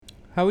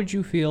How would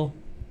you feel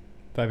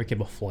if I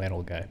became a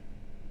flannel guy?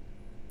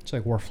 It's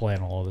like wear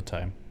flannel all the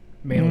time,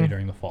 mainly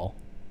during the fall.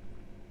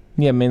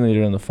 Yeah, mainly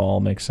during the fall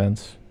makes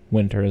sense.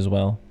 Winter as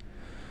well.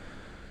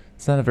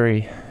 It's not a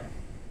very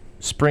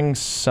spring,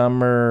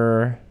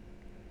 summer.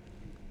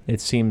 It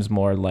seems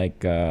more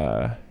like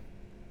I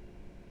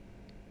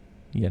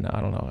don't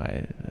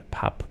know,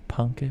 pop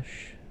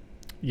punkish.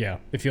 Yeah,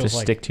 it feels Just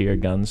like stick to your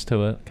guns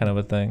to it, kind of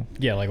a thing.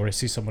 yeah, like when I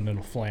see someone in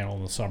a flannel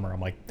in the summer, I'm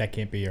like, that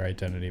can't be your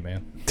identity,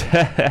 man.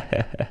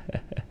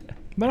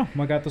 But no,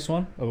 I got this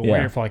one. I've been Yeah.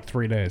 waiting for like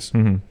 3 days.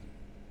 hmm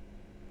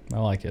I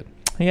like it.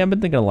 Yeah, I've been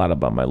thinking a lot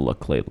about my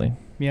look lately.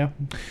 Yeah.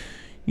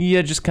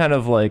 Yeah, just kind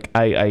of like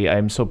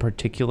I'm so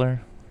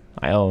particular.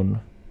 I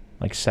own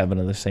like 7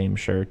 of the same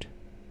shirt,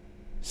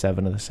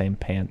 7 of the same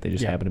pant. They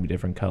just happen to be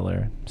different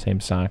color, same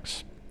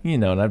socks.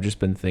 And I've just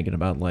been thinking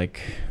about like,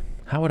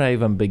 how would I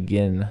even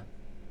begin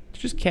to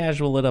just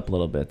casual it up a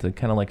little bit to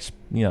kind of like,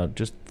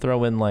 just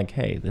throw in like,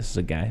 hey, this is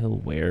a guy who'll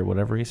wear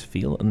whatever he's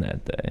feeling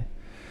that day,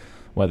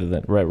 rather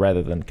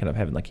than kind of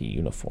having like a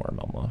uniform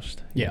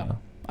almost. Yeah.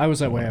 I was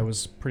that way. I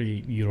was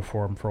pretty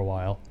uniform for a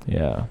while.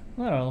 Yeah.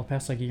 I don't know, the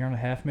past like a year and a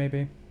half maybe.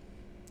 I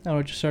don't know,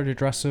 I just started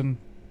dressing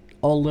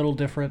a little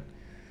different.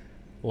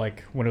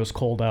 Like when it was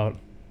cold out,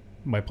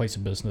 my place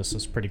of business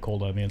is pretty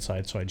cold on the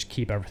inside, so I just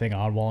keep everything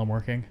on while I'm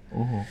working.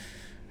 Mm-hmm.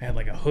 I had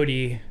like a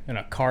hoodie and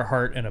a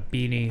Carhartt and a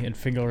beanie and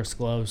fingerless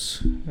gloves,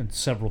 and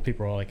several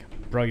people were like,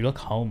 bro, you look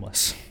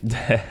homeless. And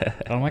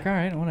I'm like, all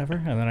right, whatever.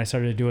 And then I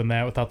started doing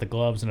that without the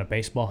gloves and a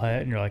baseball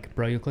hat, and you're like,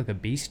 bro, you look like a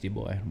Beastie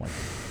Boy. I'm like,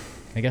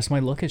 I guess my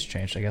look has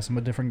changed. I guess I'm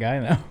a different guy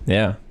now.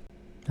 Yeah.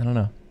 I don't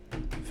know.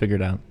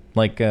 Figured out.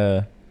 Like,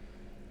 I'll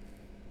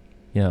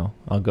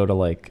go to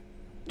like,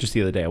 just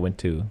the other day I went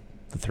to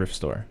the thrift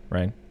store,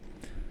 right?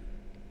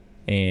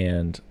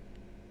 And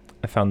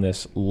I found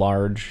this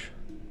large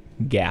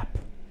Gap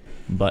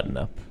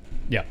button-up.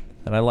 Yeah.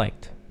 That I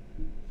liked.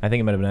 I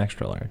think it might have been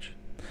extra large.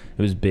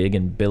 It was big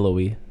and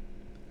billowy,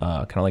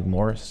 kind of like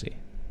Morrissey.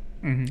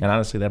 Mm-hmm. And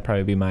honestly, that'd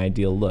probably be my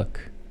ideal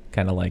look.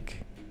 Kind of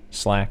like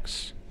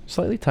slacks,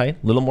 slightly tight,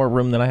 a little more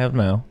room than I have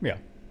now. Yeah.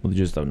 With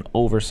just an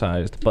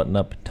oversized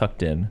button-up,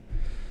 tucked in,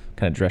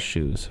 kind of dress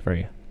shoes.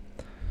 Very,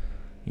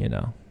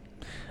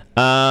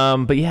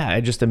 But yeah, I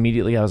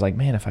was like,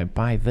 man, if I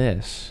buy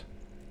this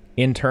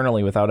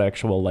internally without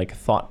actual like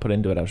thought put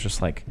into it, I was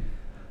just like,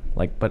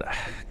 but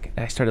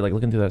I started like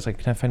looking through that. It's like,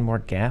 can I find more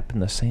Gap in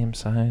the same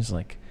size?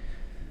 Like,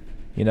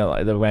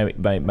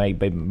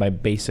 my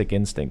basic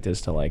instinct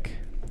is to like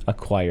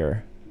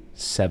acquire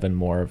 7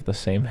 more of the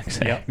same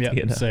exact.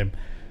 Yeah, same.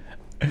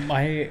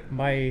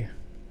 My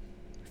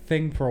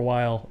thing for a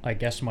while, I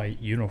guess my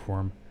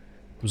uniform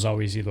was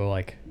always either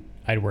like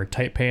I'd wear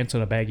tight pants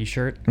and a baggy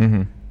shirt,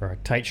 or a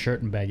tight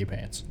shirt and baggy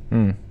pants.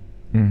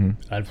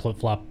 I'd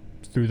flip-flop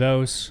through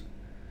those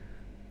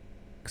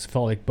because I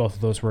felt like both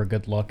of those were a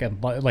good look,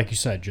 and like you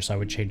said, just I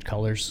would change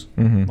colors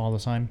all the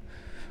time.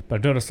 But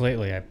I've noticed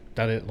lately I've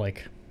done it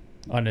like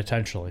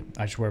unintentionally.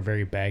 I just wear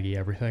very baggy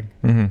everything,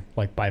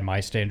 like by my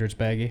standards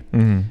baggy.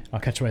 I'll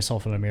catch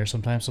myself in the mirror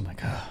sometimes. I'm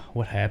like, oh,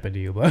 what happened to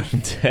you, bud?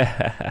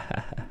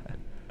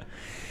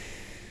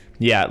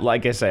 Yeah,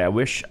 like I say, I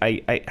wish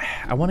I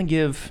want to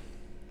give.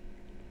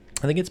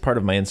 I think it's part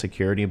of my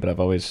insecurity, but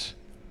I've always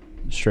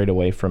strayed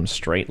away from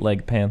straight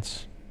leg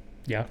pants.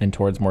 Yeah. And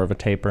towards more of a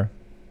taper.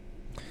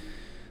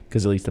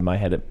 Because at least in my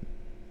head, it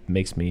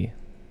makes me,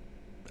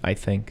 I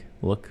think,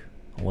 look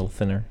a little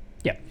thinner.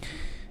 Yeah.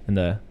 And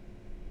the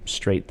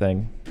straight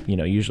thing,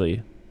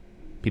 usually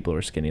people who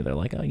are skinny, they're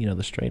like, oh,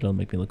 the straight will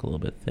make me look a little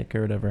bit thicker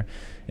or whatever.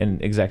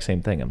 And exact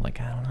same thing. I'm like,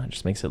 I don't know. It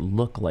just makes it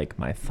look like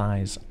my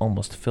thighs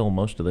almost fill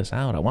most of this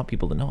out. I want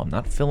people to know I'm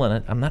not filling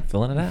it. I'm not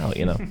filling it out,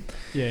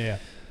 Yeah.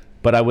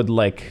 But I would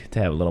like to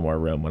have a little more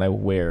room. When I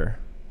wear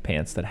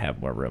pants that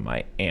have more room,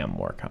 I am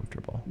more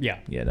comfortable. Yeah.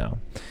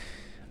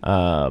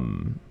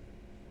 And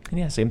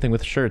yeah, same thing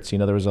with shirts.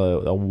 There was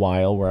a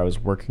while where I was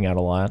working out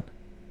a lot,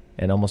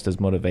 and almost as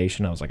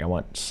motivation, I was like, I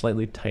want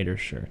slightly tighter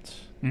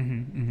shirts.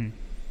 And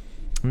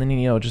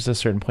then, just at a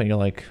certain point, you're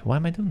like, why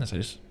am I doing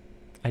this?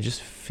 I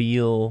just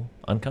feel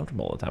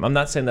uncomfortable all the time. I'm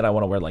not saying that I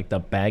want to wear like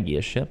the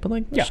baggiest shit, but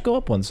like, just go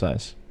up one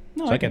size.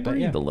 No, so I get can that,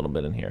 breathe a little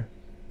bit in here,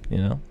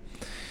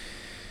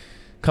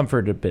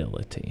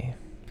 Comfortability.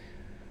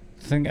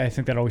 I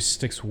think that always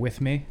sticks with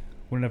me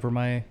whenever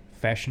my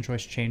fashion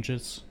choice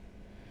changes.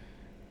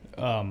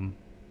 I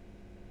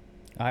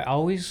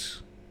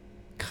always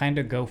kind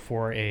of go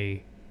for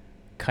a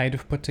kind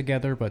of put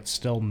together but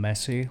still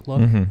messy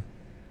look.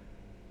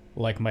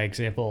 Like my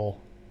example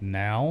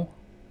now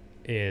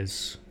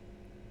is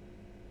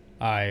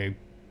when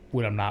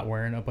I'm not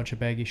wearing a bunch of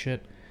baggy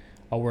shit,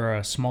 I'll wear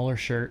a smaller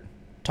shirt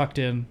tucked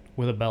in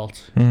with a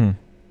belt, but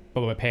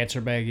my pants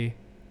are baggy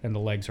and the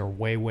legs are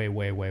way, way,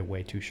 way, way,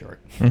 way too short.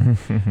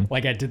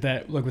 Like I did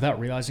that like without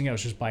realizing it. I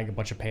was just buying a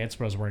bunch of pants,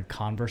 but I was wearing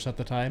Converse at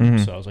the time.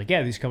 So I was like,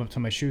 yeah, these come up to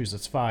my shoes.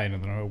 That's fine.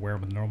 And then I would wear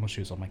them with normal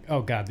shoes. I'm like,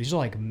 oh God, these are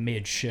like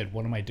mid shit.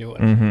 What am I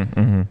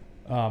doing?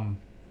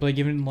 But like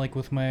even like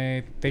with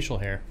my facial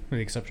hair, with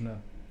the exception of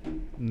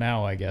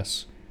now, I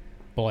guess.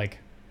 But like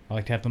I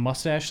like to have the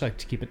mustache. I like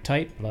to keep it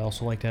tight, but I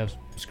also like to have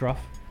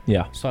scruff.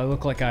 Yeah. So I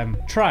look like I'm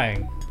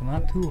trying, but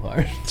not too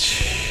hard.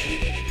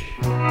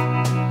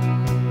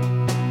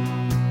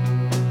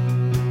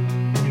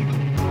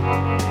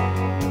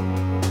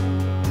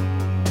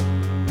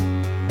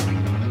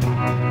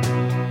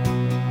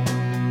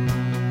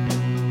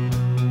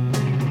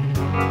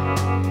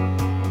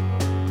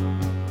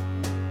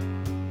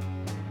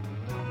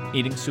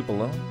 Eating Soup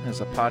Alone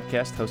is a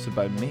podcast hosted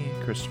by me,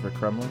 Christopher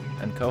Crumlin,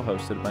 and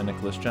co-hosted by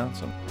Nicholas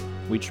Johnson.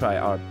 We try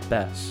our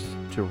best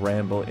to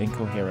ramble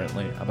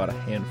incoherently about a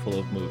handful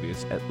of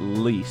movies at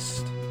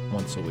least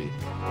once a week.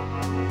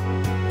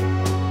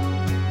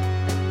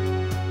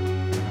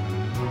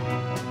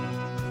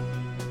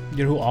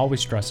 You know who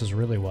always dresses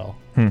really well?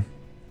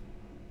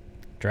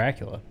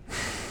 Dracula.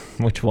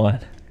 Which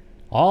one?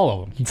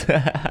 All of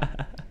them.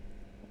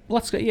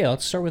 Let's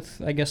start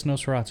with, I guess,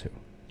 Nosferatu.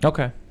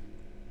 Okay.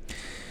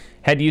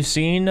 Had you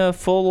seen a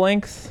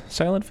full-length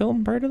silent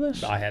film prior to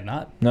this? I had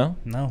not. No?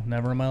 No,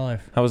 never in my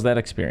life. How was that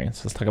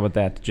experience? Let's talk about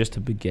that just to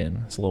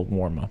begin. It's a little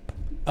warm-up.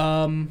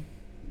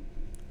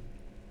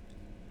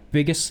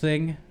 Biggest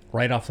thing,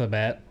 right off the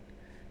bat,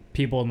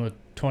 people in the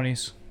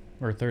 20s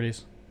or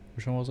 30s.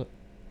 Which one was it?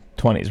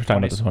 20s. We're talking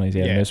about the 20s.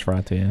 Yeah, Yeah.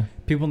 Nosferatu, yeah.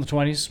 People in the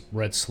 20s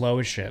read slow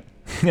as shit.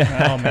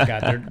 Oh my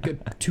god.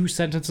 Two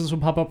sentences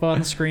would pop up on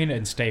the screen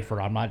and stay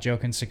for, I'm not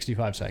joking,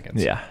 65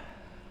 seconds. Yeah.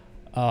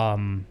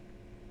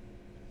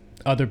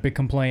 Other big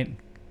complaint,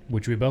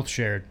 which we both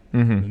shared,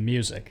 Mm-hmm. the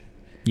music.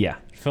 Yeah.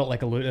 It felt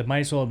like it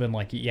might as well have been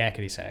like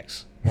yakety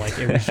sax. Like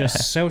it was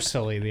just so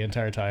silly the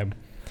entire time.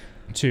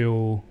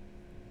 To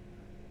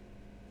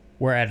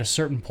where at a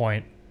certain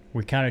point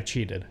we kind of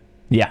cheated.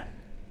 Yeah.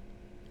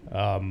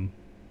 And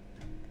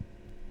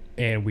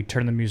we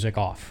turned the music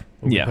off.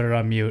 We Yeah. put it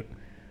on mute.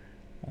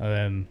 And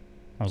then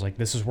I was like,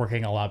 this is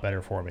working a lot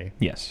better for me.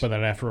 Yes. But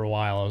then after a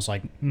while, I was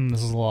like,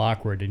 this is a little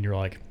awkward. And you're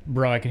like,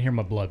 bro, I can hear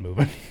my blood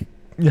moving.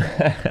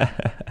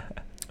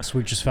 So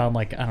we just found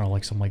like, I don't know,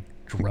 like some like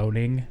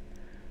droning.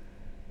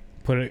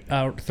 Put it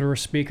out through a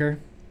speaker.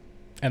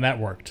 And that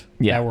worked.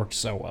 Yeah. That worked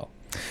so well.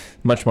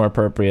 Much more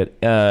appropriate.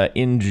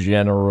 In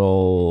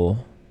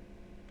general,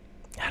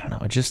 I don't know.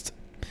 It just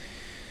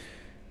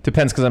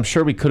depends, because I'm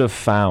sure we could have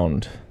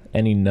found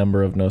any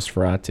number of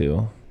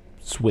Nosferatu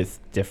with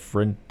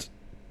different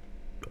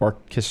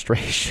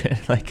orchestration.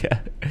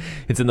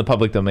 It's in the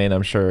public domain.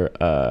 I'm sure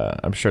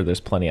there's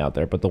plenty out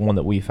there, but the one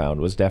that we found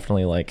was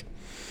definitely like,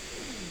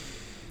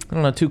 I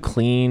don't know, too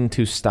clean,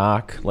 too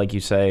stock, like you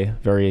say,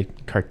 very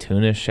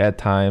cartoonish at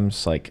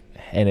times,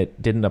 and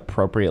it didn't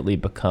appropriately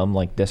become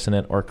like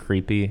dissonant or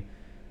creepy.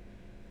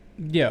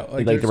 Yeah.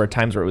 Like there were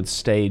times where it would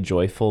stay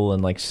joyful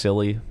and like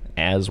silly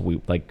as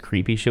we like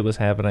creepy shit was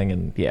happening,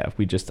 and yeah,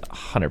 we just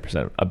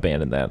 100%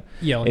 abandoned that.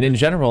 Yeah. Like And in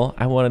general,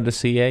 I wanted to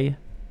see a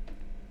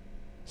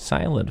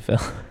silent film.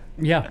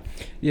 Yeah.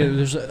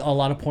 There's a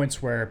lot of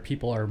points where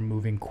people are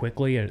moving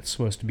quickly and it's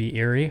supposed to be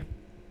eerie.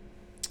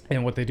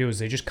 And what they do is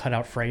they just cut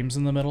out frames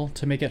in the middle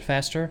to make it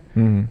faster,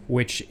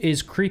 which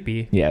is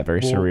creepy. Yeah,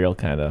 very surreal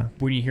kind of.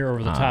 When you hear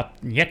over the top,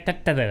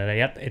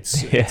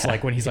 it's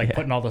like when he's like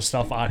putting all the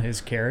stuff on his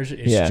carriage,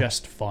 it's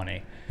just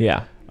funny.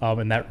 Yeah.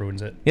 And that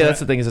ruins it. Yeah, that's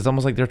the thing, is it's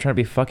almost like they're trying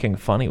to be fucking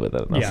funny with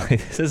it. And I was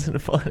like, this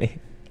isn't funny.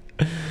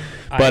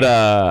 But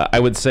I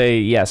would say,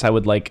 yes, I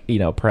would like,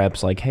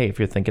 perhaps like, hey, if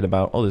you're thinking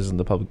about, this is in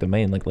the public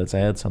domain, like let's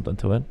add something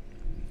to it.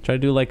 Try to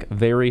do like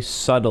very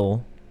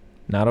subtle,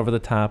 not over the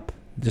top,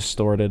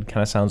 distorted,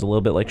 kind of sounds a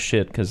little bit like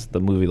shit because the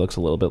movie looks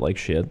a little bit like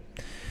shit.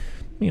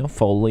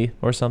 Foley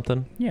or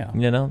something. Yeah.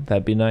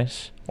 That'd be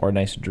nice. Or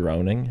nice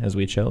droning, as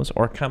we chose,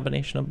 or a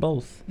combination of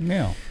both.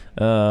 Yeah.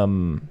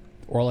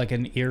 Or like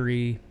an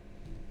eerie,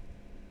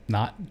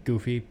 not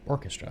goofy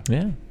orchestra.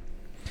 Yeah.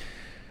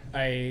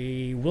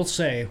 I will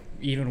say,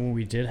 even when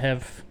we did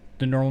have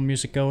the normal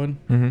music going,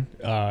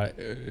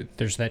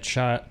 there's that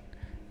shot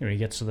when he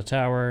gets to the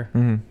tower,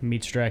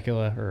 meets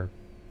Dracula, or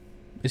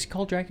is he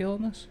called Dracula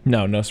in this?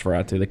 No,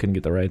 Nosferatu. They couldn't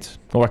get the rights.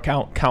 Or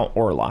Count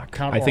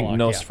Orlok. I think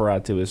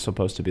Nosferatu is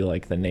supposed to be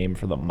like the name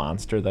for the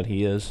monster that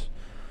he is.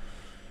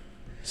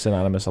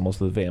 Synonymous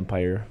almost with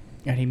vampire.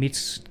 And he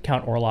meets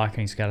Count Orlok, and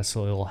he's got a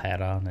silly little hat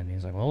on, and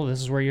he's like, well,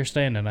 this is where you're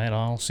staying tonight,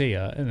 I'll see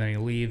ya. And then he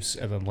leaves,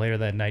 and then later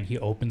that night, he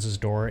opens his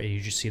door, and you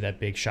just see that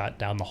big shot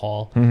down the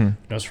hall.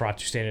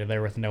 Nosferatu standing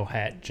there with no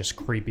hat, just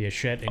creepy as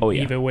shit. And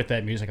even with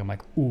that music, I'm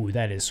like, ooh,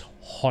 that is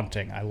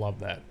haunting. I love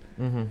that.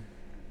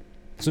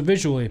 So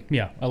visually,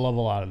 I love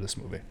a lot of this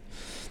movie.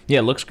 Yeah,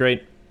 it looks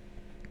great.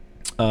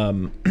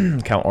 Count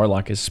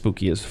Orlok is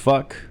spooky as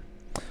fuck.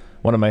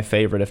 One of my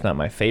favorite, if not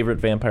my favorite,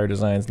 vampire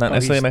designs. Not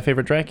necessarily my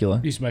favorite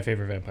Dracula. He's my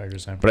favorite vampire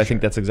design. But I think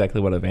that's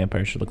exactly what a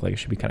vampire should look like. It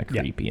should be kind of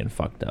creepy and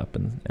fucked up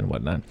and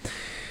whatnot.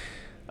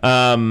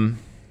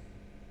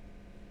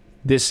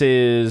 This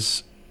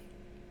is,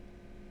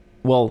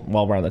 well,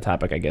 while we're on the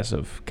topic, I guess,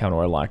 of Count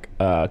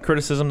Orlok,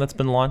 criticism that's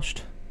been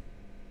launched.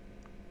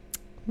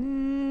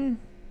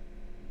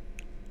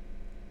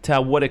 To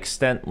what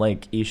extent,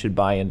 like, you should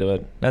buy into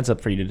it, that's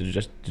up for you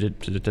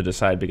to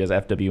decide, because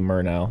F.W.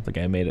 Murnau, the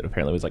guy who made it,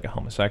 apparently was like a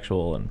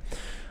homosexual, and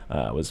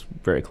was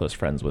very close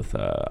friends with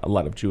a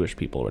lot of Jewish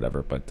people or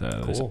whatever. But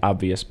there's Cool.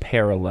 obvious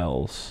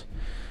parallels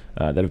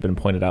that have been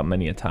pointed out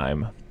many a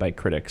time by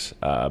critics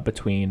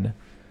between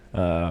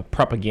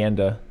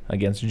propaganda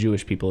against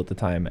Jewish people at the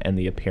time and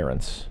the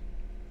appearance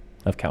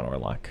of Count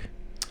Orlok.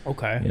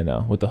 Okay. You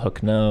know, with the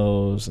hook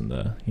nose and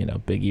the, you know,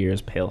 big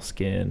ears, pale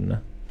skin,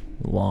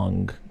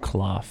 long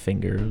claw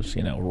fingers,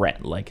 you know,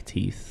 rat-like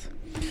teeth.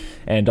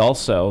 And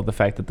also the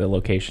fact that the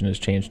location is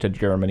changed to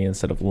Germany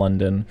instead of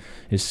London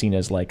is seen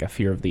as like a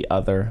fear of the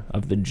other,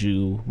 of the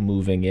Jew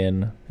moving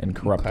in and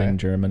corrupting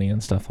Germany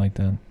and stuff like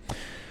that.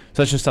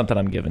 So it's just something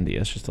I'm giving to you.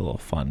 It's just a little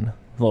fun,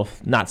 a little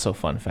not so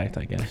fun fact,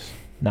 I guess.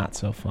 Not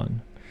so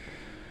fun.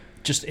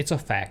 Just, it's a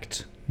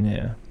fact.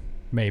 Yeah.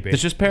 Maybe.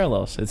 It's just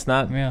parallels. It's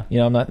not, Yeah. you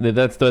know, I'm not,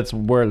 that's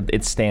where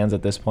it stands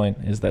at this point,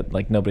 is that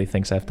like nobody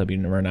thinks F.W.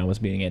 Murnau was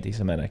being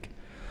anti-Semitic.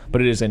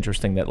 But it is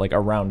interesting that like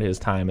around his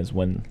time is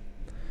when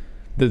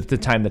the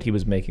time that he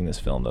was making this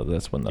film, though,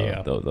 that's when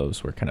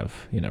those were kind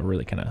of, you know,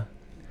 really kind of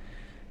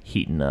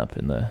heating up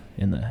in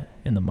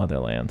the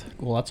motherland.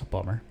 Well, that's a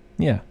bummer.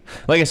 Yeah.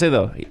 Like I say,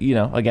 though, you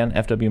know, again,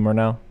 F.W.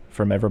 Murnau,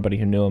 from everybody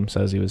who knew him,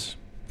 says he was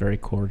very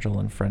cordial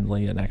and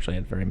friendly and actually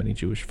had very many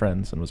Jewish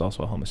friends and was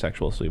also a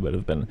homosexual, so he would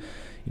have been,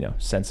 you know,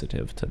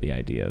 sensitive to the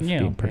idea of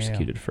being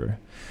persecuted for,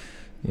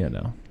 you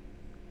know.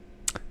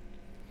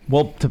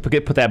 Well, to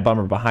put that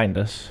bummer behind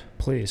us.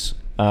 Please.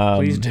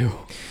 Please do.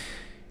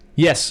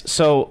 Yes,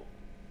 so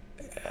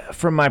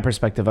from my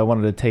perspective, I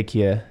wanted to take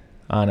you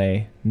on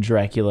a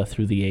Dracula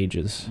through the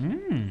ages,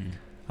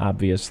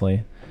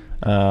 obviously.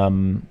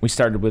 We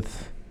started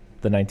with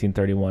the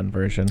 1931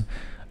 version,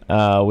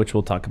 which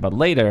we'll talk about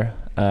later.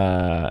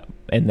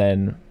 And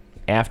then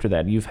after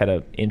that, you've had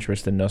an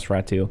interest in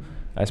Nosferatu,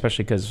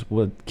 especially because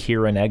with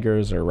Kieran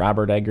Eggers or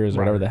Robert Eggers or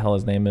whatever the hell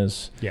his name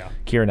is. Yeah.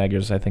 Kieran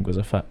Eggers, I think, was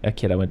a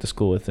kid I went to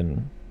school with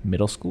in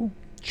middle school.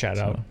 Shout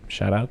out.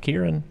 Shout out,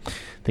 Kieran. I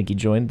think he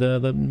joined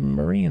the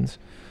Marines.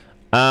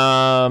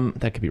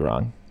 That could be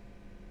wrong.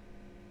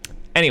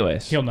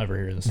 Anyways. He'll never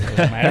hear this. It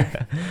doesn't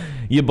matter.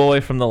 Your boy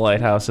from the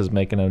Lighthouse is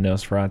making a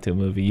Nosferatu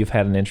movie. You've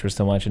had an interest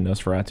in watching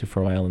Nosferatu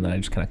for a while, and then I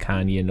just kind of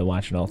conned you into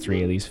watching all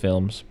three of these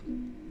films.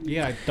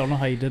 Yeah, I don't know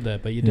how you did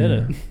that, but you did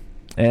it.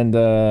 And,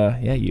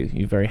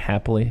 you very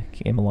happily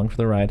came along for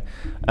the ride.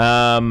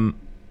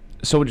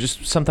 So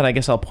just something I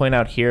guess I'll point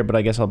out here, but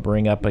I guess I'll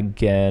bring up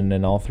again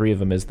in all three of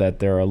them, is that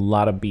there are a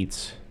lot of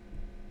beats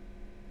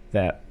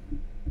that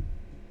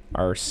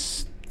are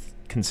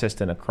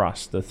consistent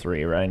across the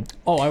three, right?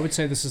 Oh, I would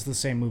say this is the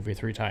same movie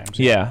 3 times.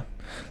 Yeah.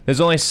 There's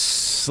only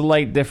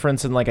slight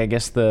difference in, like, I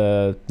guess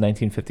the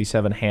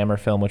 1957 Hammer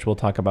film, which we'll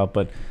talk about,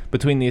 but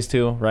between these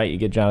two, right, you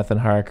get Jonathan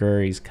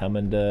Harker. He's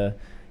coming to,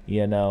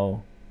 you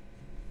know,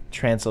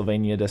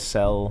 Transylvania to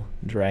sell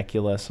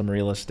Dracula some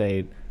real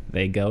estate.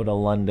 They go to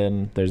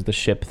London. There's the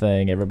ship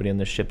thing. Everybody on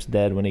the ship's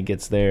dead when he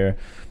gets there.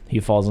 He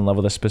falls in love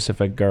with a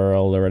specific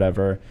girl or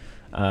whatever,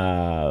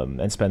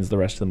 and spends the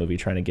rest of the movie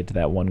trying to get to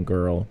that one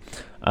girl.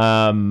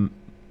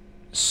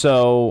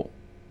 So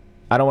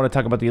I don't want to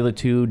talk about the other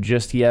two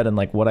just yet and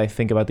like what I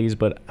think about these,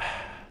 but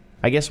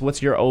I guess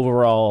what's your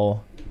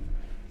overall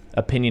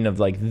opinion of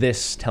like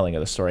this telling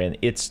of the story and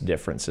its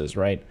differences,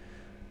 right?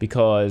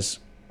 Because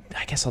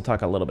I guess I'll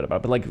talk a little bit about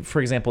it, but like, for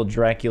example,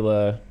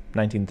 Dracula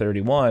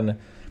 1931,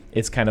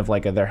 it's kind of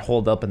like they're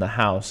holed up in the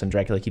house and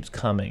Dracula keeps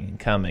coming and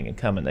coming and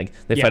coming. Like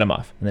they fight him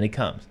off and then he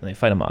comes and they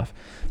fight him off,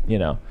 you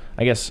know,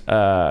 I guess,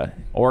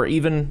 or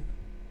even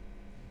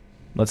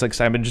let's like,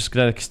 I'm just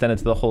going to extend it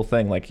to the whole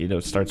thing. Like, you know,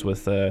 it starts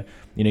with,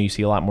 you know, you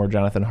see a lot more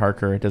Jonathan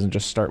Harker. It doesn't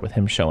just start with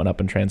him showing up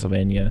in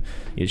Transylvania.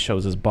 It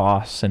shows his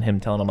boss and him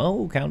telling him,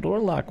 oh, Count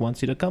Orlok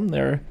wants you to come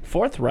there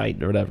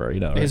forthright or whatever, you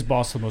know. His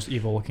boss, the most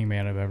evil looking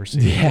man I've ever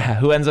seen. Yeah,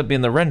 who ends up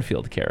being the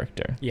Renfield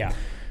character. Yeah.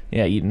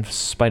 Yeah, eating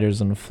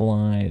spiders and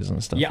flies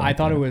and stuff. Yeah, like I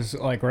thought that. it was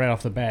like right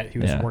off the bat he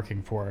was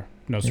working for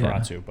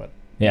Nosferatu, but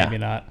maybe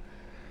not.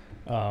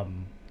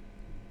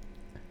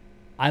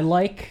 I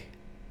like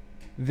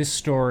this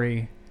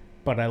story,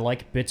 but I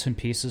like bits and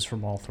pieces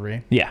from all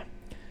three. Yeah.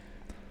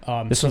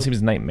 This one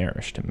seems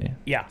nightmarish to me.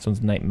 Yeah. This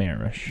one's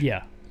nightmarish.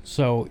 Yeah.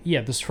 So, yeah,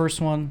 this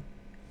first one,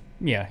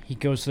 yeah, he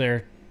goes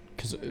there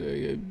because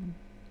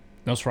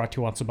Nosferatu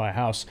wants to buy a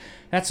house.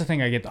 That's the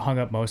thing I get hung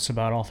up most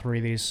about all three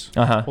of these.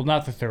 Uh-huh. Well,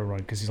 not the third one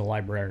because he's a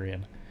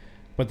librarian,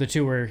 but the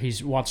two where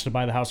he wants to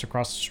buy the house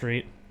across the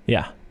street.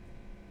 Yeah.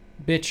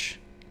 Bitch,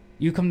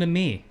 you come to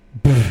me.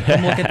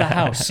 Come look at the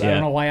house. I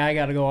don't know why I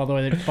got to go all the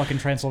way to fucking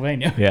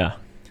Transylvania. Yeah.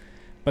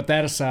 But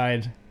that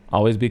aside...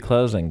 Always be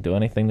closing. Do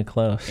anything to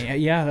close.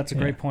 Yeah, that's a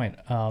great point.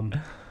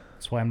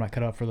 That's why I'm not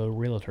cut out for the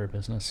realtor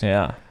business.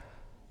 Yeah.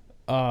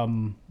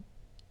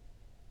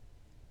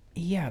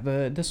 Yeah,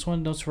 this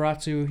one,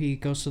 Nosferatu, he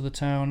goes to the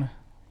town,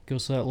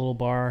 goes to that little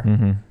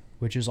bar,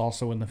 which is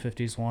also in the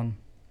 50s one.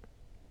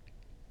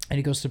 And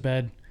he goes to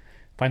bed,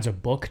 finds a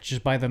book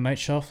just by the night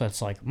shelf that's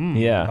like,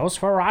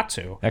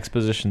 Nosferatu.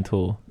 Exposition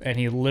tool. And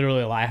he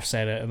literally laughs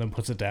at it and then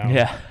puts it down.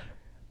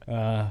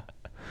 Yeah.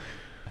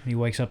 He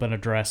wakes up in a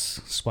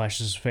dress,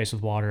 splashes his face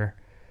with water,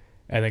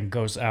 and then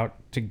goes out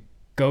to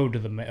go to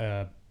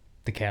the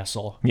the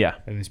castle. Yeah.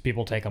 And these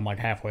people take him like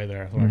halfway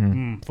there. They're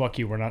like, fuck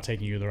you, we're not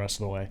taking you the rest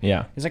of the way.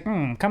 Yeah. He's like,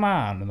 come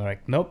on. And they're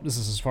like, nope, this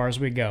is as far as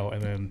we go.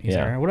 And then he's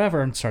like,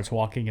 whatever, and starts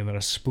walking, and then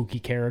a spooky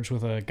carriage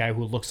with a guy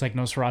who looks like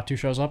Nosferatu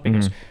shows up. He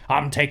goes,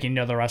 I'm taking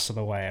you the rest of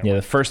the way. Yeah,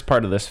 the first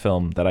part of this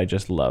film that I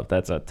just love.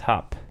 That's a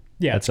top.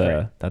 Yeah,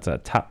 that's a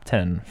top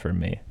 10 for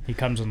me. He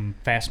comes in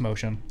fast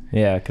motion.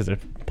 Yeah, because they're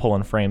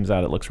pulling frames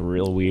out. It looks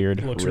real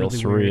weird, real really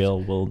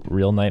surreal,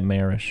 real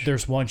nightmarish.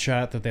 There's one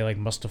shot that they like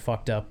must have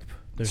fucked up.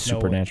 There's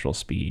supernatural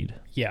speed.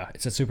 Yeah,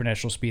 it's a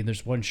supernatural speed.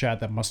 There's one shot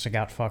that must have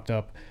got fucked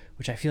up,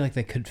 which I feel like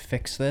they could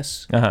fix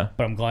this, but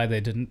I'm glad they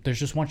didn't. There's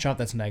just one shot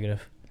that's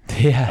negative.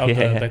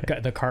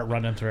 The cart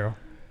running through.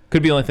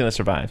 Could be the only thing that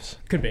survives.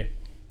 Could be.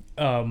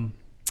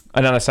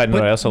 And on a side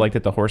note, I also like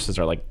that the horses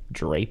are like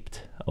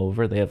draped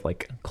over. They have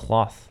like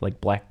cloth, like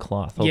black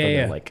cloth over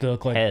their like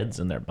heads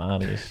and their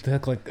bodies. They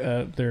look like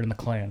they're in the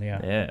clan.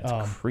 Yeah. Yeah,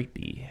 it's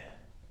creepy.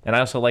 And I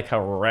also like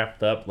how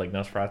wrapped up like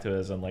Nosferatu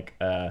is, and like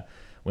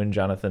when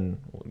Jonathan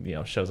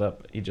shows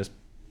up, he just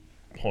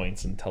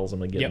points and tells him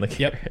to get in the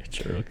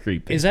carriage. Real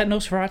creepy. Is that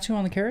Nosferatu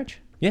on the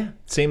carriage? Yeah,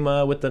 same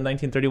with the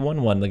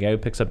 1931 one. The guy who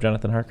picks up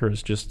Jonathan Harker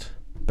is just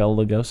Bela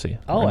Lugosi.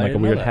 Oh, like a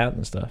weird hat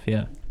and stuff.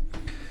 Yeah.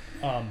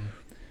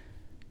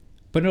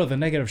 But no, the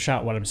negative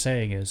shot. What I'm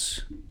saying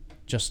is,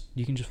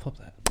 you can just flip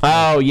that.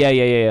 Oh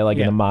yeah. Like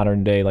in the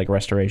modern day, like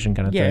restoration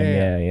kind of thing.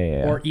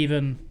 Yeah. Or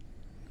even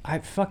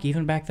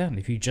back then,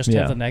 if you just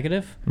have the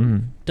negative,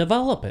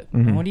 develop it.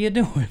 What are you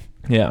doing?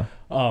 Yeah.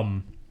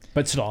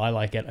 But still, I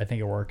like it. I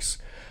think it works.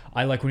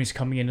 I like when he's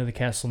coming into the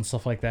castle and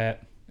stuff like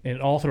that. And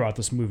all throughout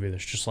this movie,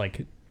 there's just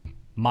like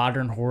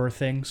modern horror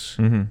things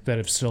that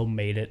have still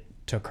made it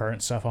to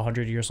current stuff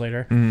 100 years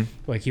later.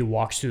 Like he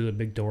walks through the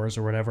big doors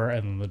or whatever,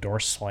 and then the door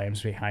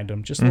slams behind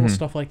him. Just little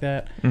stuff like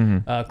that.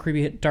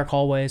 Creepy dark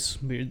hallways,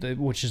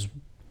 which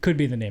could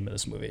be the name of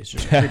this movie. It's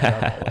just creepy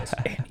dark hallways.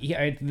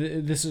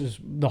 This is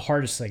the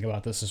hardest thing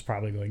about this is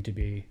probably going to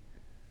be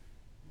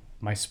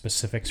my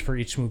specifics for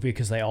each movie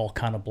because they all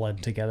kind of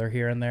blend together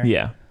here and there.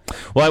 Yeah.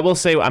 Well, I will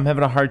say I'm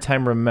having a hard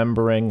time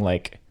remembering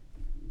like.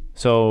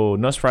 So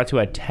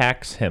Nosferatu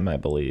attacks him, I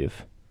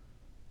believe,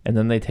 and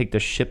then they take the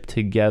ship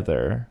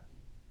together,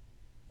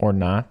 or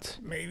not.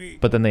 Maybe.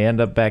 But then they end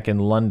up back in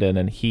London,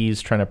 and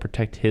he's trying to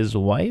protect his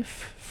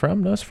wife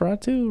from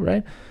Nosferatu,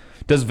 right?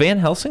 Does Van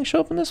Helsing show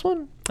up in this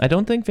one? I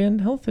don't think Van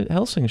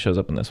Helsing shows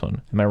up in this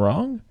one. Am I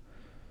wrong?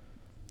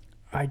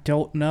 I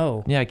don't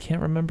know. Yeah, I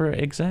can't remember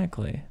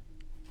exactly.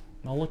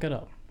 I'll look it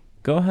up.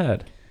 Go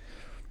ahead.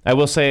 I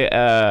will say,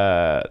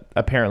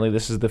 apparently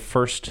this is the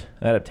first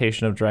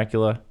adaptation of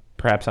Dracula,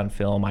 perhaps on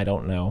film, I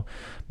don't know,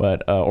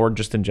 but or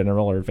just in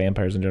general, or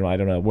vampires in general, I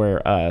don't know,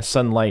 where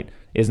sunlight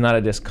is not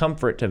a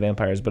discomfort to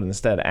vampires, but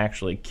instead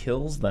actually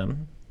kills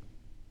them.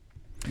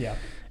 Yeah.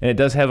 And it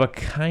does have a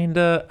kind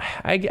of,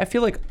 I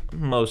feel like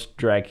most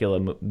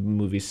Dracula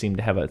movies seem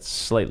to have a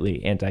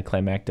slightly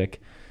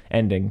anticlimactic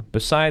ending,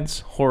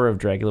 besides Horror of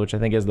Dracula, which I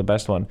think is the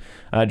best one,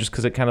 just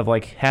because it kind of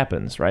like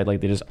happens, right?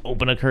 Like they just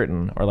open a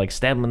curtain or like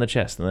stab him in the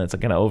chest, and then it's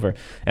kind of over.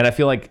 And I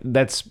feel like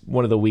that's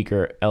one of the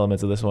weaker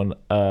elements of this one.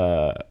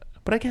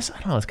 But I guess I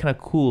don't know. It's kind of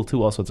cool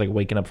too. Also, it's like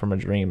waking up from a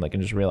dream, like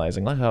and just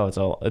realizing, like, oh, it's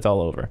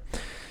all over.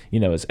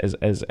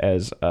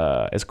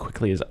 As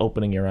quickly as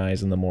opening your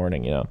eyes in the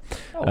morning. Oh,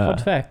 fun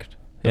fact: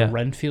 the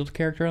Renfield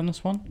character on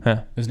this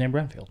one is named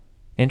Renfield.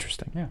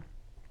 Interesting.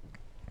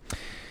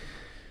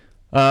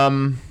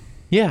 Yeah.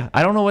 Yeah,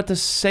 I don't know what to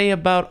say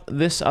about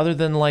this other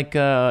than like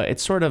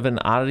it's sort of an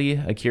oddity,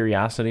 a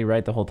curiosity,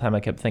 right? The whole time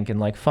I kept thinking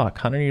like, fuck,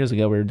 100 years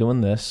ago we were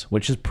doing this,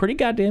 which is pretty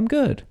goddamn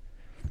good.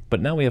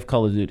 But now we have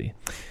Call of Duty.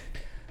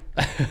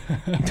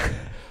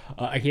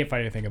 I can't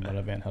find anything about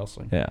a Van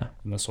Helsing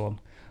in this one.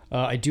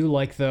 I do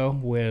like, though,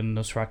 when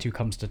Nosferatu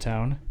comes to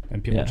town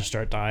and people just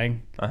start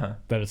dying,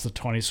 that it's the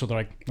 20s, so they're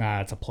like,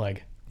 it's a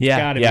plague.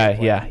 Yeah.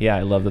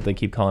 I love that they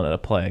keep calling it a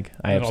plague.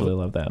 I absolutely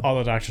love that. All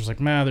the doctors are like,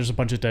 man, there's a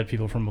bunch of dead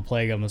people from a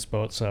plague on this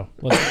boat, so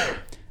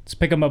let's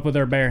pick them up with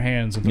our bare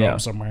hands and throw them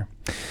somewhere.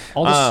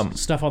 All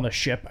this stuff on the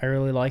ship I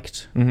really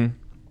liked. I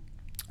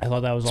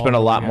thought that was Spent a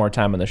lot more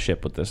time on the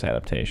ship with this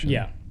adaptation.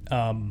 Yeah.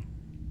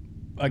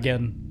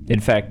 Again, in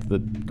fact,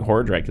 the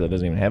Horror Dracula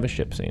doesn't even have a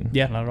ship scene.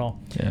 Yeah, not at all.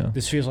 Yeah.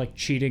 This feels like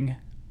cheating,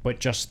 but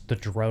just the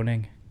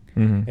droning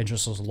and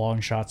just those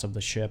long shots of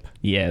the ship.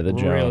 Yeah, the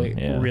drone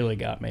really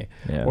got me.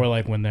 Yeah. Or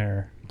like when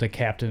the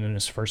captain and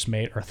his first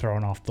mate are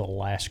throwing off the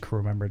last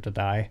crew member to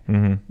die.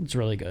 It's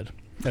really good.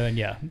 And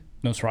then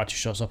Nosferatu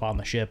shows up on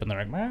the ship and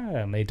they're like,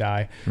 and they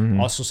die.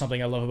 Also, something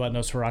I love about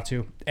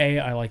Nosferatu,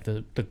 I like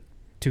the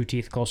two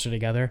teeth closer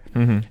together,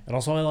 and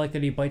also I like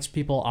that he bites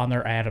people on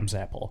their Adam's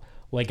apple.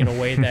 Like in a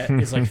way that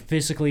is like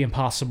physically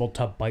impossible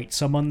to bite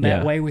someone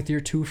that way with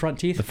your two front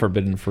teeth. The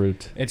forbidden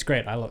fruit. It's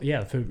great. I love.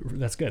 Yeah,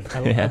 that's good.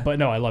 But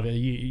no, I love it.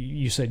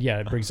 You said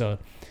it brings a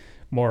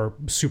more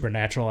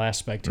supernatural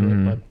aspect to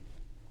it,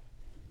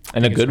 but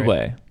in a good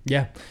way.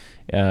 Yeah.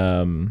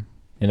 In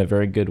a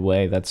very good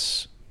way.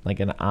 That's like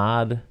an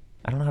odd.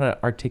 I don't know how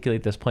to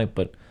articulate this point,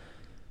 but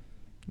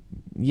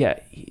yeah,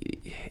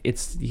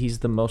 he's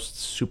the most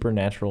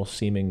supernatural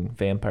seeming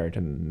vampire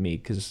to me,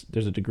 because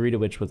there's a degree to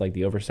which, with like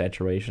the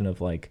oversaturation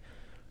of like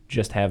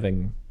just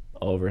having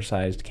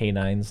oversized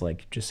canines,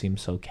 like just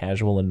seems so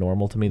casual and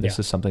normal to me. This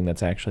is something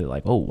that's actually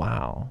like, oh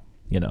wow,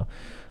 you know.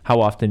 How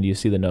often do you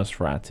see the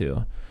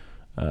Nosferatu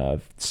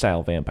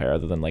style vampire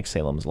other than like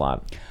Salem's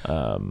Lot?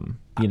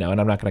 You know,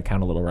 and I'm not going to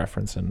count a little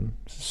reference in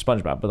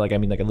SpongeBob, but like, I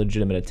mean, like a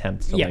legitimate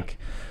attempt to like,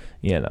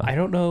 you know. I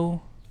don't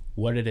know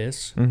what it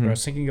is, but I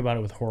was thinking about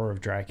it with Horror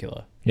of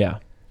Dracula. Yeah.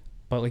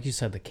 But like you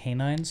said, the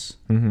canines,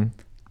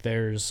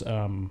 there's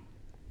the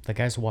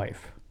guy's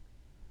wife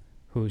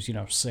who's, you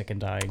know, sick and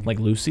dying. Like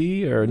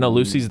Lucy? Or no,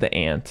 Lucy's the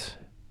aunt.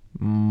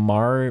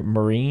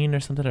 Maureen or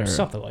something? Or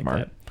something like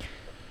that.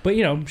 But,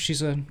 you know,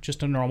 she's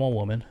just a normal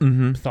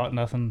woman. Thought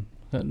nothing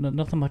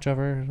much of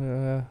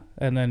her.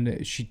 And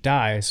then she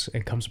dies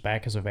and comes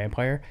back as a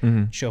vampire.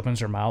 She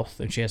opens her mouth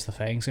and she has the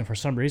fangs. And for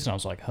some reason, I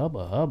was like,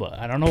 hubba, hubba.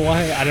 I don't know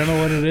why. I don't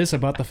know what it is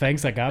about the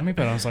fangs that got me.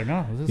 But I was like,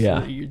 no,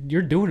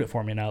 you're doing it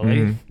for me now,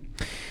 lady.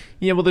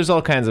 Yeah, well, there's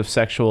all kinds of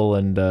sexual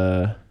and...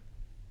 all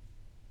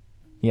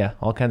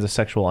kinds of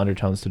sexual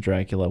undertones to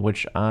Dracula,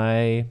 which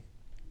I...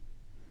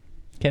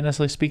 can't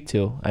necessarily speak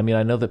to. I mean,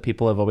 I know that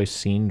people have always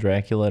seen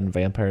Dracula and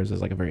vampires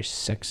as like a very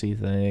sexy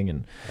thing,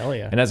 and hell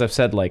yeah. And as I've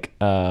said, like,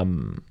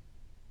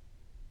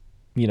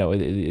 you know,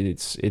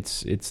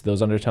 it's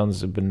those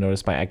undertones have been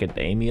noticed by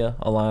academia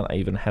a lot. I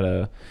even had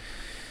a,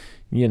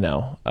 you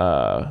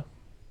know,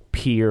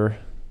 peer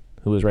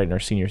who was writing our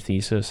senior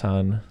thesis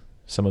on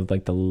some of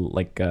like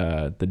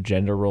the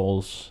gender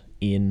roles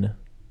in,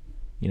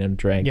 you know,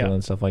 Dracula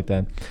and stuff like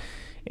that,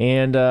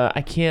 and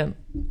I can't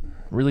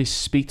really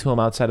speak to him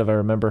outside of I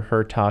remember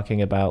her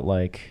talking about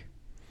like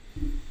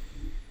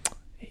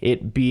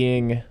it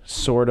being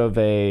sort of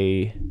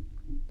a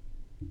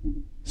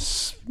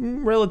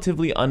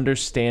relatively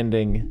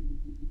understanding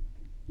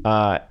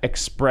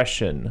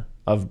expression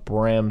of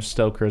Bram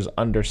Stoker's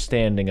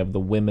understanding of the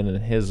women in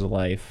his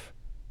life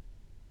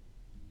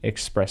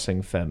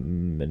expressing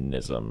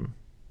feminism,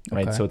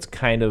 right? Okay. So it's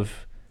kind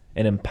of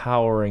an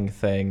empowering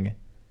thing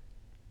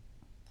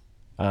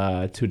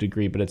to a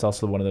degree, but it's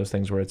also one of those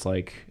things where it's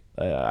like,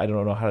 I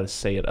don't know how to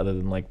say it other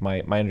than like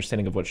my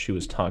understanding of what she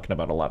was talking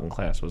about a lot in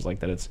class was like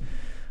that it's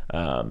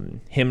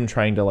him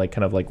trying to like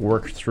kind of like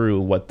work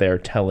through what they're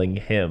telling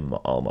him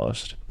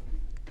almost.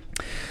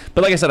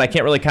 But like I said, I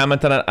can't really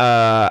comment on it.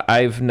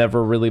 I've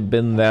never really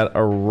been that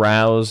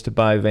aroused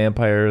by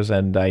vampires,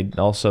 and I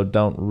also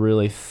don't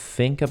really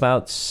think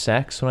about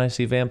sex when I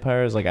see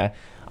vampires. Like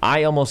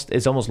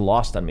it's almost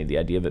lost on me, the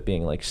idea of it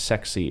being like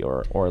sexy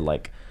or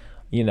like,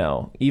 you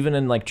know, even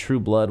in like True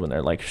Blood when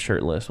they're like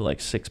shirtless with like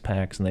six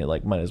packs and they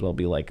like might as well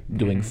be like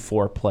doing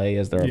foreplay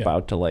as they're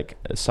about to like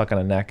suck on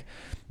a neck.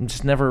 I'm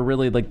just never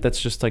really like, that's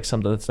just like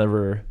something that's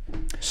never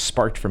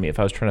sparked for me. If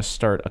I was trying to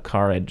start a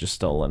car I'd just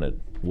stolen, it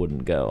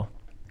wouldn't go.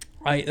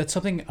 That's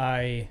something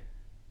I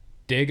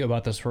dig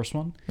about this first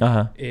one.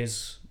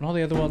 Is in all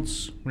the other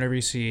ones, whenever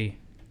you see,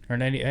 or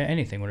in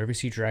anything, whenever you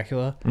see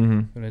Dracula,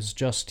 it's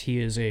just he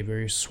is a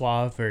very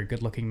suave, very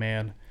good-looking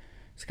man.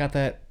 He's got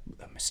that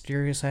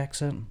mysterious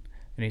accent.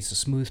 And he's a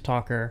smooth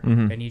talker,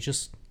 and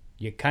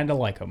you kind of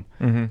like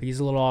him. He's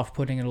a little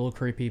off-putting and a little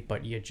creepy,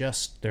 but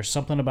there's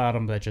something about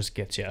him that just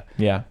gets you.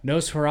 Yeah.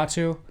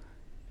 Nosferatu,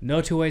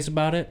 no two ways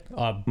about it.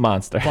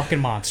 Monster. Fucking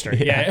monster.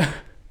 Yeah.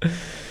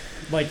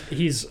 Like,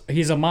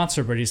 he's a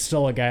monster, but he's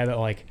still a guy that,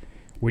 like,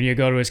 when you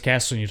go to his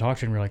castle and you talk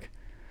to him, you're like,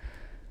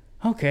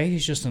 okay,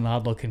 he's just an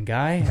odd-looking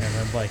guy. And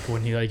then, like,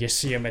 when you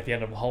see him at the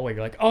end of the hallway,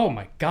 you're like, oh,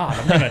 my God,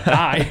 I'm going to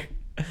die.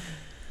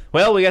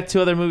 Well, we got two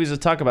other movies to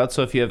talk about,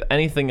 so if you have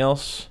anything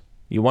else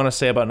you want to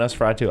say about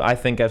Nosferatu, I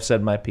think I've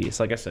said my piece.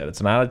 Like I said, it's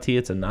an oddity,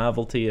 it's a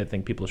novelty. I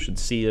think people should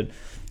see it.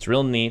 It's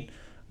real neat.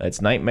 It's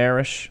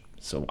nightmarish,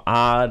 so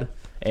odd.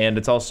 And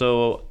it's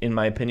also, in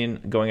my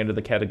opinion, going into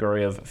the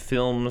category of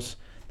films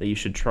that you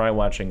should try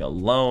watching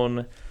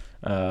alone,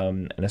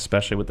 and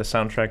especially with the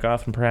soundtrack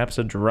off and perhaps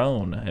a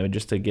drone. I mean,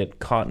 just to get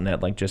caught in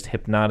that like just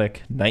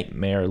hypnotic,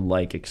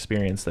 nightmare-like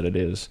experience that it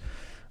is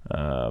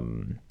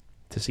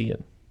to see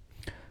it.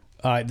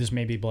 This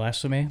may be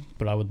blasphemy,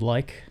 but I would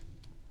like,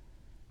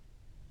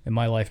 in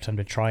my lifetime,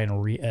 to try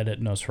and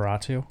re-edit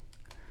Nosferatu.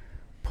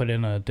 Put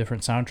in a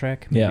different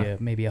soundtrack,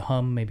 maybe a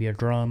hum, maybe a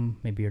drum,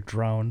 maybe a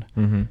drone,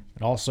 and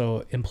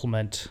also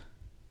implement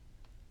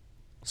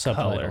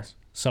subtitles.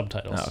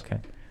 Oh, okay.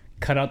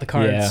 Cut out the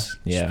cards.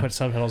 Just put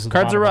subtitles. At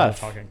Cards the are bottom rough.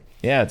 Talking.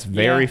 Yeah, it's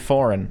very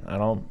foreign. I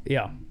don't.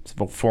 Yeah. It's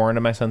foreign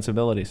to my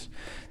sensibilities.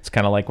 It's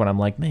kind of like when I'm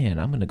like, man,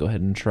 I'm gonna go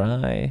ahead and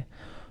try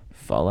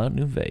Fallout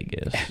New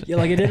Vegas. Yeah,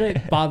 like it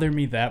didn't bother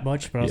me that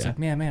much, but I was like,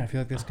 man, I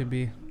feel like this could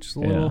be just a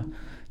little.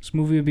 This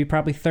movie would be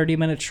probably 30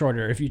 minutes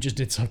shorter if you just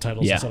did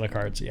subtitles instead of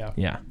cards. Yeah.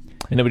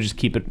 And it would just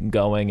keep it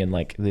going, and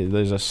like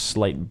there's a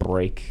slight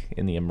break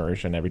in the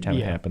immersion every time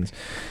it happens.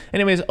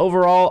 Anyways,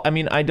 overall, I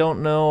mean, I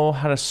don't know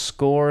how to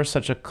score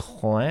such a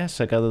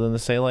classic other than to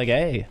say like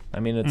A. I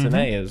mean, it's an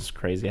A. It's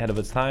crazy ahead of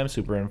its time,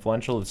 super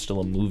influential. It's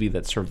still a movie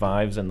that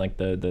survives in like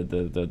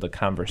the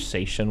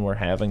conversation we're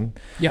having.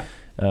 Yeah.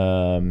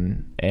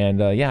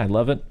 Yeah, I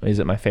love it. Is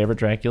it my favorite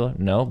Dracula?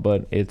 No,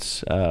 but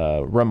it's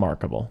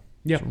remarkable.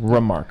 Yeah, it's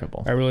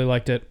remarkable. I really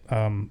liked it.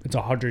 It's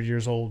 100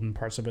 years old, and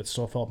parts of it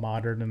still felt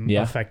modern and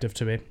effective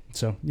to me.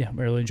 So yeah,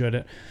 I really enjoyed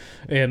it,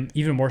 and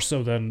even more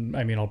so than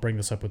I'll bring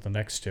this up with the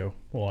next two.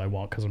 Well, I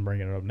won't because I'm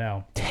bringing it up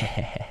now.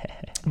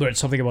 But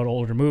it's something about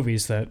older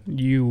movies that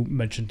you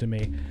mentioned to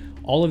me.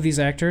 All of these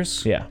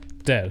actors,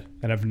 dead,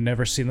 and I've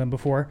never seen them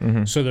before.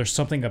 Mm-hmm. So there's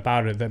something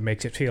about it that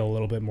makes it feel a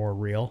little bit more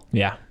real.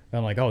 Yeah,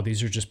 and like, oh,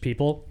 these are just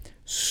people.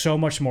 So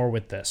much more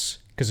with this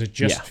because it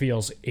just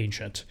feels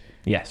ancient.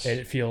 Yes. And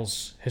it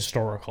feels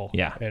historical.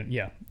 Yeah. And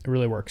it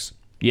really works.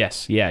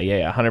 Yes. Yeah.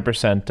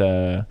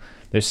 100%.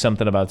 There's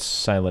something about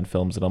silent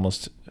films that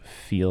almost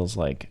feels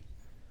like,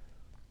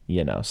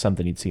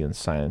 something you'd see in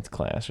science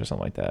class or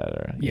something like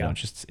that.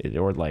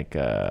 Or, or like,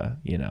 a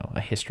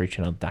History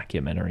Channel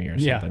documentary or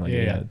something like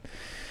that.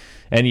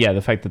 And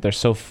the fact that they're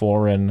so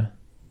foreign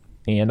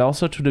and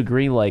also to a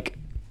degree, like,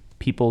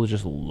 people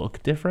just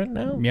look different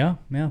now. Yeah.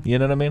 You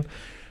know what I mean?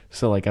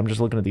 So, like, I'm just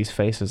looking at these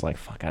faces like,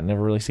 fuck, I've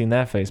never really seen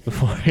that face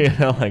before,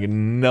 like,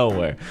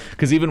 nowhere.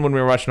 Because even when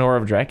we were watching Horror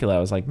of Dracula, I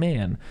was like,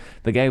 man,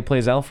 the guy who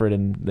plays Alfred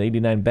in the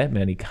 89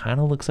 Batman, he kind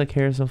of looks like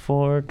Harrison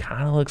Ford,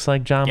 kind of looks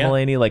like John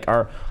Mulaney. Like,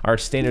 our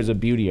standards of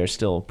beauty are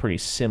still pretty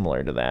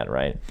similar to that,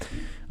 right?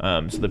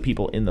 So the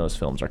people in those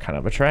films are kind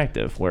of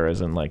attractive,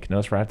 whereas in, like,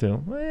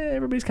 Nosferatu,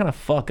 everybody's kind of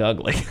fuck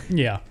ugly.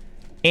 Yeah.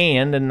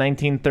 And in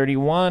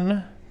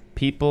 1931...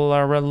 people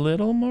are a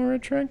little more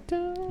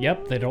attractive.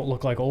 Yep, they don't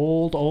look like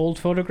old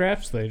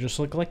photographs. They just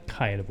look like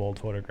kind of old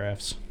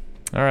photographs.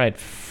 All right.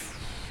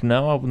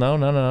 No.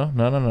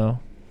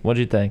 What'd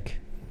you think?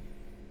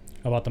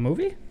 About the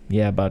movie?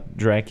 Yeah, about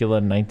Dracula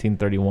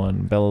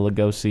 1931. Bela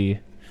Lugosi.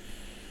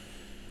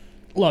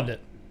 Loved it.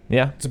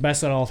 Yeah? It's the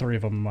best out of all three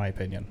of them, in my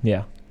opinion.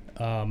 Yeah.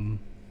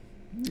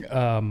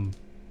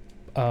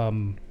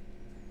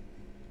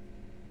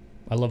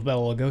 I love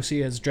Bela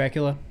Lugosi as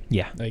Dracula.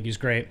 Yeah. I think he's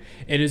great.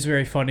 It is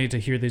very funny to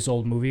hear these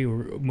old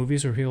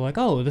movies where people are like,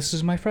 oh, this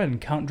is my friend,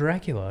 Count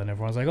Dracula. And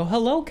everyone's like, oh,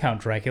 hello, Count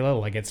Dracula.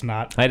 Like, it's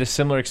not... I had a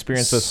similar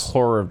experience with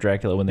Horror of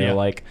Dracula when they were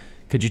like,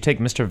 could you take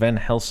Mr. Van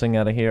Helsing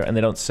out of here? And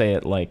they don't say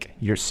it like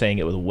you're saying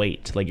it with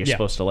weight. Like, you're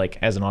supposed to, like,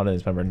 as an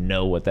audience member,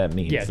 know what that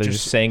means. Yeah, They're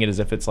just saying it as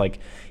if it's like,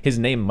 his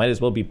name might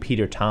as well be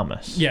Peter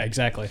Thomas. Yeah,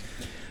 exactly.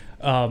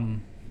 I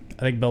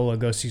think Bela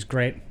Lugosi's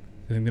great.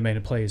 I think the man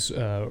who plays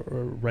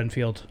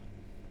Renfield...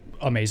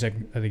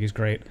 amazing. I think he's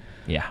great.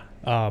 Yeah.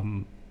 I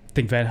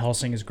think Van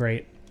Helsing is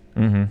great.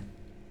 Mm-hmm.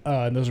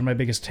 And those are my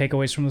biggest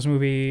takeaways from this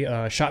movie.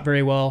 Shot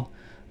very well.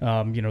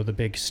 The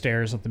big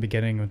stairs at the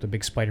beginning with the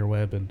big spider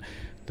web and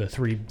the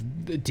three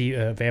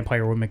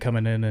vampire women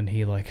coming in, and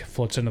he like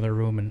floats into their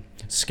room and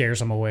scares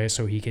them away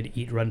so he could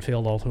eat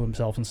Renfield all to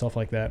himself and stuff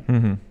like that.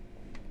 Mm-hmm.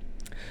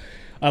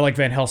 I like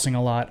Van Helsing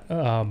a lot.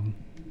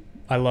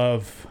 I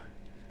love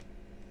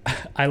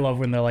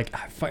when they're like,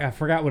 I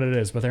forgot what it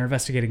is, but they're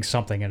investigating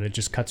something, and it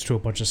just cuts to a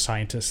bunch of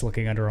scientists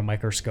looking under a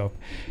microscope,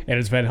 and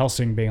it's Van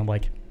Helsing being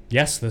like,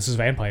 yes, this is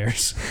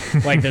vampires.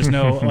 Like, there's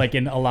no, like,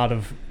 in a lot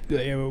of,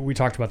 we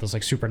talked about this,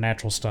 like,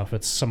 supernatural stuff,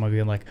 it's someone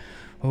being like,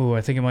 oh,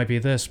 I think it might be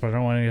this, but I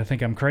don't want anyone to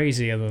think I'm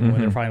crazy, and then when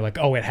they're finally like,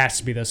 oh, it has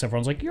to be this,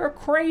 everyone's like, you're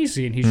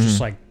crazy, and he's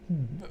just like,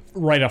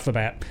 right off the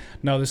bat,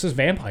 no, this is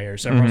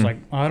vampires. Everyone's like,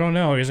 I don't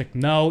know. He's like,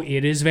 no,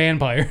 it is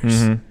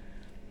vampires.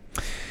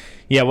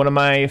 Yeah, one of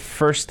my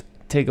first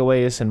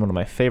takeaways and one of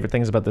my favorite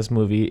things about this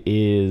movie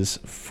is,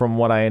 from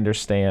what I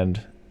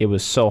understand, it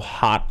was so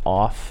hot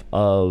off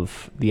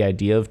of the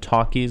idea of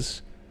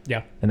talkies.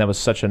 Yeah. And that was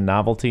such a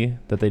novelty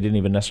that they didn't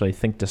even necessarily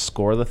think to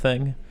score the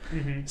thing.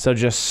 Mm-hmm. So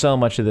just so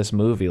much of this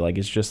movie, like,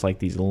 it's just like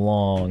these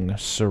long,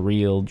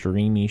 surreal,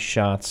 dreamy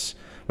shots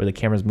where the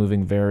camera's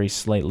moving very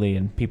slightly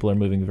and people are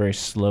moving very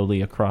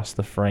slowly across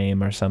the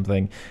frame or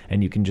something,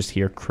 and you can just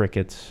hear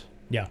crickets.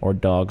 Yeah. Or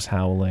dogs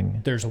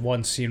howling. There's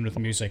one scene with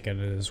music, and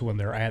it is when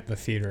they're at the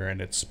theater,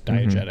 and it's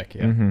diegetic.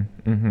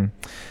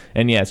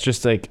 And yeah, it's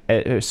just like,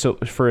 so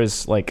for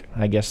his, like,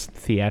 I guess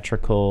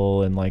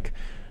theatrical and like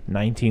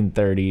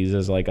 1930s,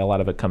 is like a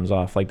lot of it comes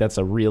off. Like, that's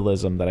a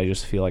realism that I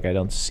just feel like I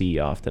don't see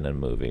often in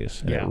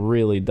movies. And it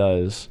really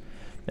does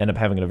end up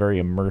having a very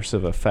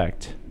immersive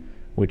effect,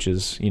 which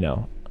is,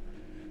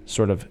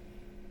 sort of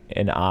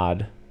an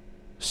odd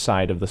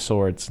side of the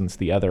sword, since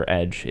the other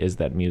edge is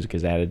that music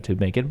is added to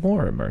make it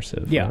more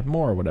immersive, or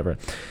more whatever.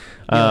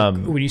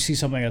 When you see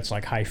something that's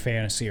like high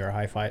fantasy or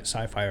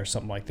sci-fi or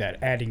something like that,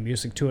 adding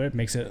music to it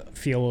makes it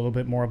feel a little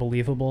bit more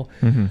believable.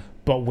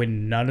 But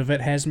when none of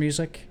it has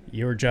music,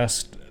 you're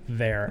just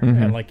there.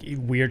 And like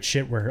weird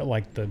shit where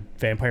like the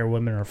vampire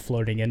women are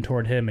floating in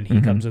toward him and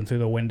he comes in through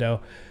the window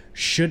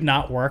should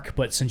not work,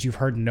 but since you've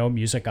heard no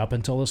music up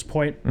until this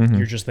point,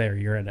 you're just there,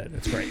 you're in it.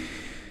 It's great.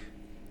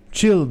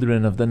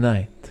 Children of the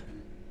night,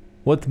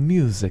 what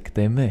music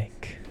they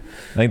make.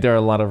 I think there are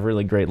a lot of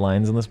really great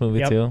lines in this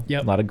movie too.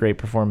 Yep. A lot of great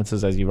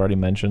performances, as you've already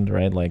mentioned,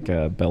 right? Like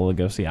Bela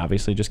Lugosi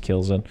obviously just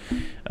kills it.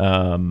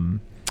 And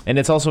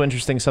it's also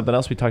interesting, something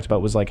else we talked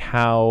about was like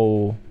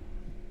how,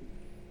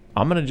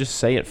 I'm going to just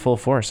say it full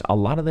force, a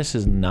lot of this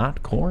is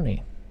not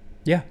corny.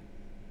 Yeah.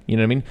 You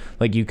know what I mean?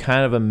 Like, you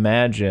kind of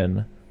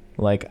imagine,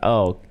 like,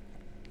 oh,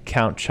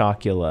 Count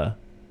Chocula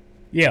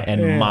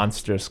and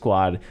Monster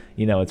Squad,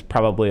 you know, it's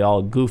probably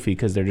all goofy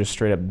because they're just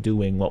straight up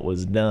doing what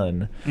was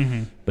done.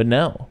 Mm-hmm. But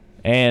no.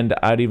 And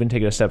I'd even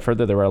take it a step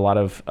further. There were a lot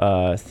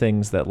of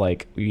things that,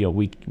 like, you know,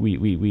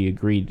 we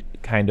agreed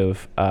kind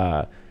of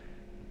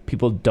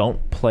people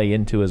don't play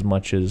into as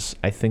much as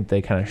I think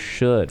they kind of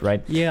should,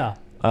 right? Yeah.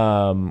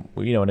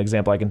 You know, an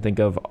example I can think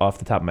of off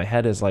the top of my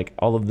head is, like,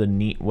 all of the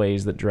neat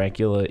ways that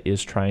Dracula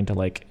is trying to,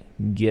 like,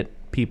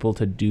 get people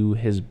to do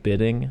his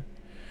bidding,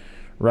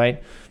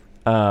 right?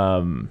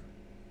 Like,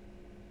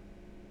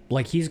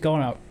 he's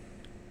going out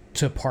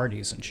to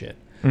parties and shit.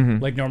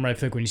 Mm-hmm. Like, normally I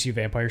think when you see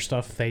vampire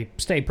stuff, they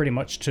stay pretty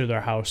much to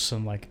their house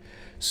and, like,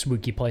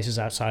 spooky places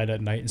outside at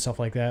night and stuff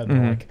like that. And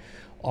they're, like,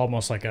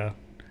 almost like a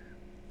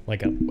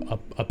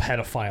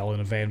pedophile in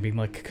a van being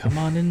like, come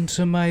on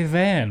into my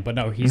van. But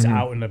no, he's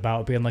out and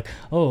about being like,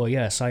 oh,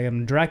 yes, I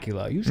am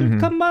Dracula. You should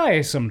come by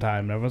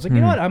sometime. And everyone's like,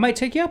 you know what? I might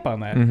take you up on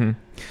that.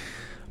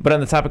 But on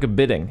the topic of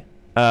bidding,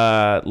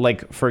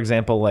 like, for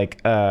example, like,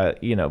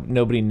 you know,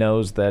 nobody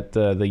knows that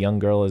the young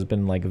girl has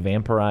been, like,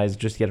 vampirized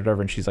just yet or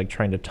whatever, and she's, like,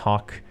 trying to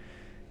talk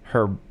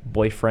her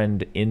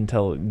boyfriend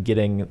into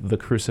getting the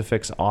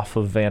crucifix off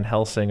of Van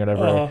Helsing or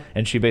whatever.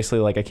 And she basically,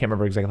 like, I can't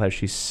remember exactly how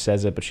she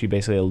says it, but she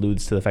basically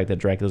alludes to the fact that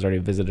Dracula's already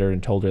visited her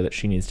and told her that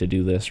she needs to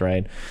do this,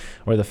 right?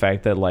 Or the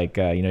fact that, like,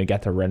 you know, he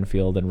got to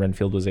Renfield and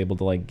Renfield was able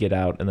to, like, get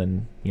out and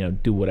then, you know,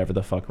 do whatever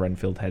the fuck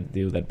Renfield had to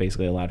do that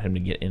basically allowed him to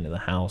get into the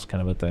house,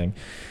 kind of a thing.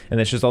 And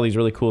it's just all these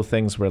really cool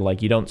things where,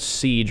 like, you don't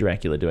see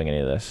Dracula doing any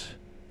of this.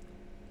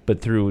 But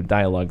through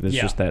dialogue, there's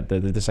just that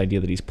this idea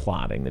that he's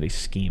plotting, that he's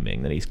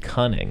scheming, that he's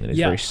cunning, that he's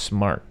very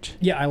smart.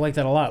 Yeah, I like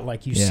that a lot.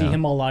 Like, you see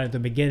him a lot at the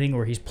beginning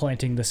where he's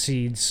planting the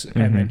seeds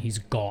and then he's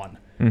gone.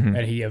 And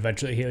he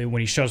eventually, when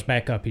he shows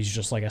back up, he's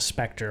just like a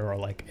specter or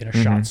like in a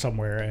shot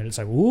somewhere. And it's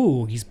like,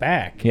 ooh, he's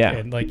back. Yeah.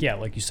 And like, yeah,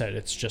 like you said,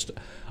 it's just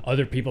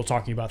other people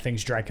talking about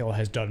things Dracula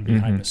has done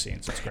behind the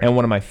scenes. It's great. And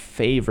one of my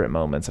favorite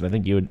moments, and I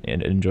think you would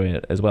enjoy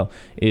it as well,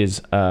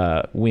 is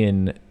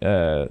when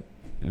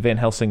Van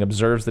Helsing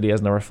observes that he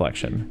has no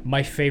reflection.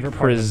 My favorite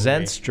part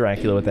presents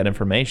Dracula with that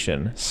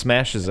information,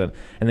 smashes it,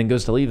 and then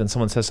goes to leave, and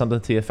someone says something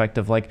to the effect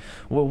of, like,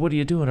 well, what are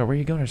you doing, or where are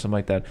you going, or something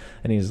like that.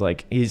 And he's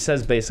like, he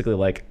says basically,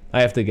 like,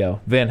 I have to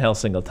go. Van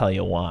Helsing will tell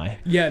you why.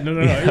 Yeah, no.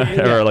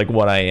 Or, like,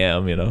 what I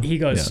am, you know. He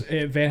goes,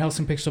 Van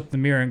Helsing picks up the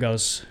mirror and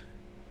goes,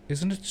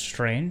 isn't it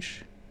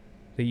strange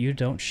that you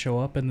don't show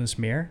up in this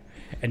mirror?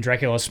 And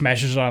Dracula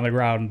smashes it on the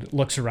ground,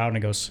 looks around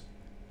and goes,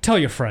 tell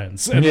your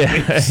friends. And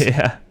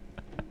yeah.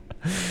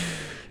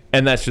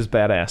 And that's just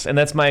badass. And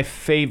that's my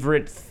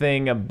favorite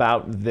thing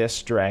about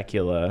this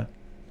Dracula,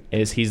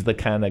 is he's the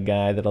kind of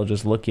guy that'll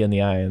just look you in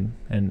the eye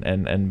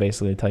and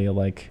basically tell you,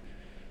 like,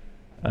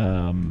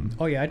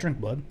 oh yeah, I drink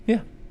blood. Yeah.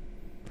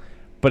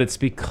 But it's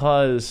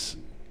because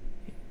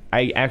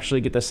I actually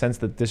get the sense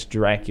that this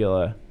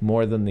Dracula,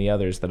 more than the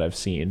others that I've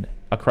seen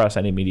across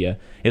any media,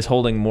 is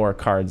holding more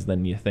cards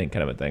than you think,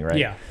 kind of a thing, right?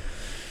 Yeah.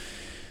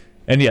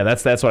 And yeah,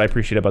 that's what I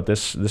appreciate about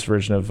this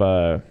version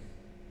of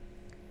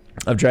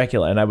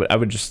Dracula. And I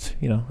would just,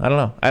 you know, I don't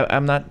know.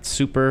 I'm not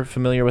super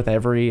familiar with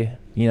every,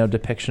 you know,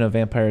 depiction of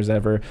vampires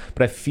ever,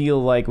 but I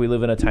feel like we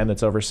live in a time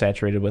that's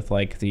oversaturated with,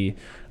 like, the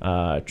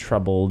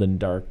troubled and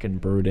dark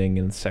and brooding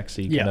and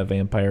sexy kind of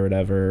vampire or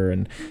whatever,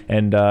 and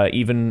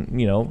even,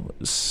 you know,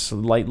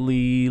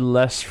 slightly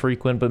less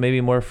frequent, but maybe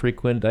more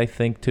frequent, I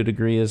think, to a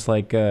degree, is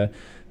like the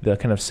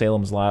kind of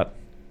Salem's Lot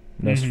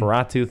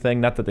Nosferatu thing.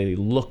 Not that they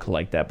look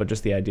like that, but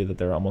just the idea that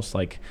they're almost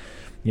like,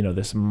 you know,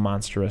 this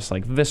monstrous,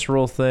 like,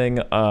 visceral thing,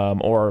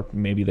 or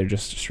maybe they're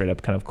just straight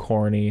up kind of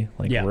corny,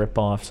 like,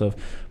 rip-offs of,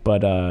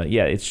 but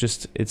it's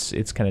just,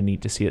 it's kind of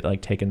neat to see it,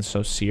 like, taken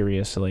so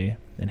seriously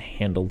and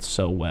handled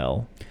so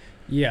well.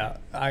 Yeah,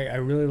 I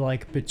really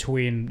like,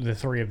 between the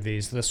three of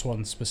these, this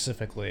one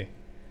specifically,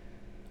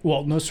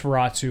 well,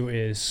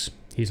 Nosferatu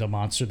he's a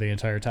monster the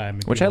entire time.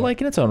 Which I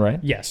like in its own right.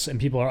 Yes, and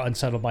people are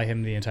unsettled by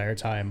him the entire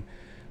time.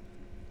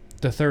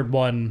 The third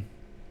one,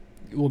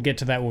 we'll get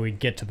to that when we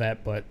get to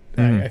that, but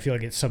I feel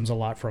like it sums a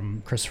lot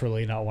from Christopher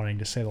Lee not wanting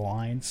to say the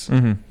lines.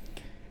 And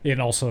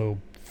also,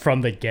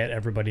 from the get,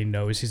 everybody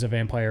knows he's a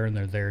vampire and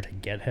they're there to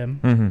get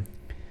him.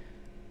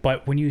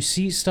 But when you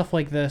see stuff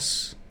like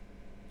this,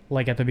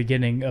 like at the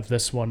beginning of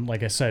this one,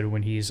 like I said,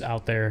 when he's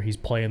out there, he's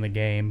playing the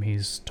game,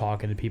 he's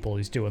talking to people,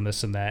 he's doing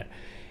this and that.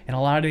 And a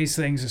lot of these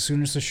things, as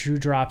soon as the shoe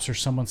drops or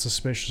someone's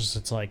suspicious,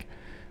 it's like,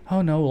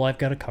 oh no, well, I've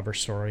got a cover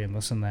story and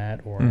this and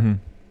that, or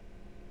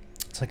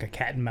it's like a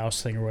cat and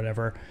mouse thing or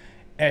whatever.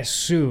 As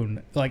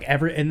soon, like,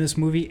 in this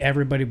movie,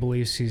 everybody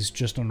believes he's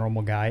just a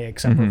normal guy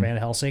except for Van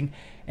Helsing.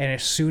 And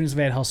as soon as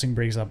Van Helsing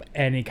brings up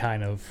any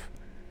kind of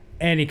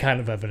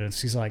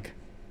evidence, he's like,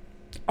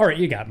 all right,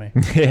 you got me.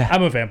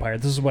 I'm a vampire.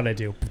 This is what I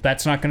do. But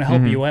that's not going to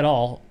help you at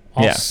all.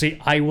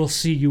 I will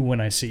see you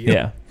when I see you.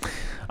 Yeah.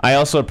 I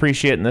also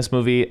appreciate in this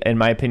movie, in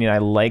my opinion, I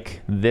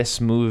like this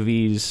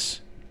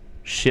movie's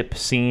ship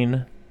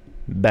scene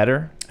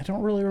better. I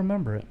don't really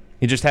remember it.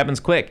 It just happens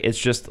quick. It's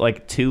just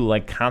like two,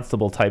 like,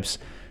 constable types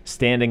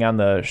standing on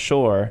the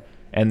shore,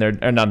 and they're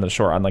or not on the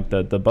shore, on like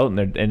the boat,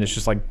 and it's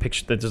just like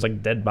picture there's just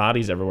like dead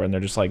bodies everywhere, and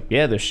they're just like,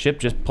 yeah, the ship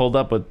just pulled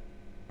up with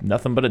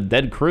nothing but a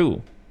dead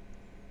crew,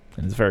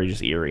 and it's very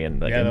just eerie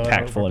and like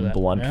impactful and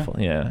blunt.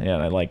 Yeah,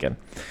 and I like it.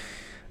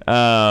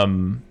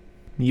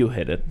 You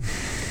hit it.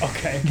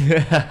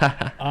 Okay.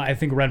 I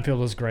think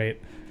Renfield is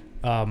great.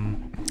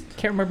 Can't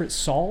remember, it's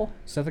Saul?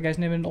 Is that the guy's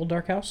name in Old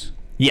Dark House?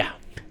 Yeah.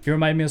 You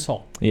remind me of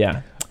Saul.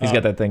 Yeah. He's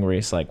got that thing where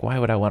he's like, why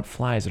would I want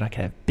flies when I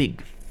can have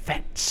big,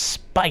 fat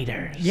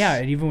spiders? Yeah,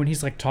 and even when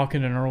he's like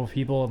talking to normal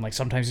people and like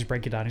sometimes he's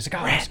breaking it down, he's like,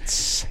 oh,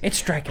 rats.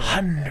 It's Dracula.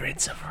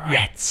 Hundreds of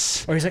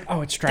rats. Or he's like,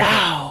 oh, it's Dracula.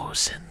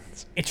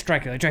 Thousands. It's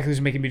Dracula. Dracula's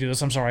making me do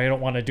this. I'm sorry, I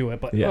don't want to do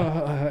it. But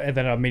and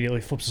then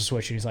immediately flips the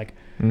switch and he's like,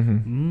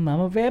 I'm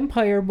a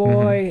vampire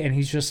boy. And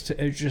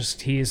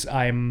he's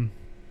I'm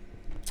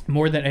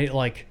more than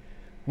like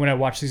when I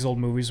watch these old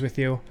movies with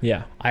you.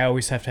 Yeah. I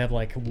always have to have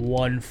like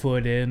 1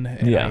 foot in.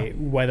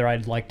 And whether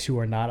I'd like to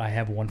or not, I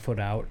have 1 foot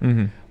out.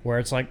 Where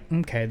it's like,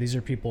 okay, these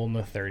are people in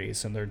the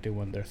 30s and they're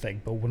doing their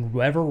thing. But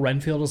whenever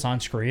Renfield is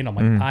on screen, I'm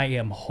like, I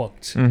am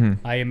hooked.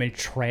 I am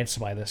entranced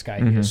by this guy.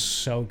 He is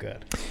so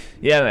good.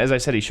 Yeah, as I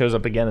said, he shows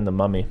up again in The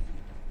Mummy.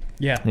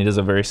 Yeah. And he does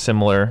a very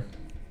similar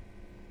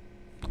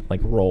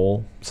like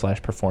role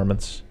 /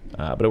 performance,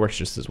 but it works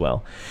just as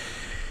well.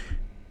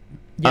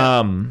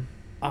 Yeah.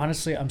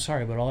 Honestly, I'm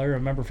sorry, but all I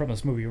remember from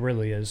this movie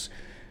really is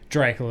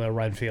Dracula,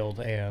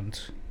 Renfield, and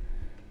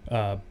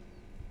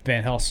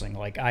Van Helsing.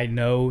 Like, I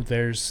know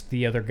there's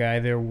the other guy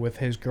there with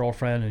his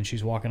girlfriend, and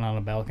she's walking on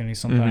a balcony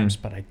sometimes,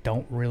 but I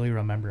don't really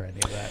remember any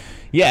of that.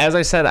 Yeah, as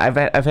I said, I've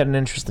had an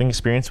interesting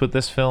experience with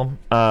this film.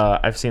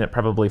 I've seen it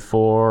probably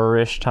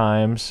 4-ish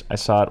times. I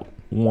saw it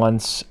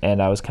once, and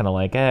I was kind of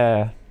like,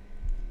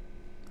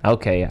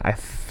 okay, I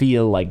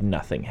feel like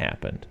nothing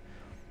happened.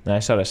 And I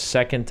saw it a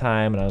second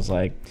time, and I was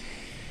like,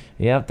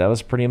 yep, that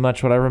was pretty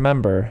much what I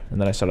remember.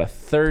 And then I saw it a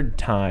third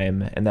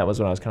time, and that was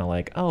when I was kind of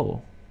like,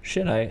 oh,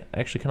 shit, I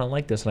actually kind of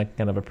like this, and I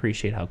kind of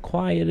appreciate how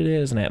quiet it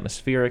is and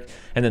atmospheric.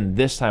 And then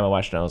this time I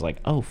watched it, and I was like,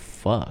 oh,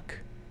 fuck,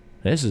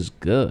 this is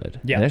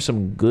good. Yeah. And there's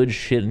some good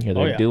shit in here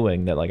they're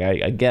doing that, like, I,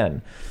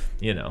 again,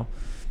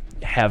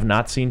 have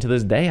not seen to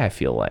this day, I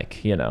feel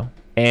like,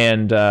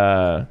 And,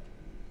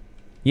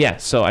 yeah,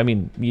 so, I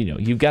mean,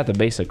 you've got the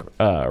basic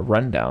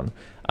rundown.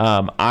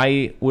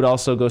 I would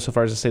also go so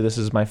far as to say this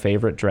is my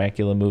favorite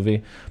Dracula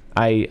movie.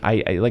 I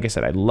like I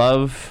said, I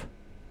love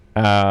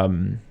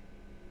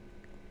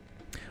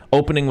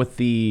opening with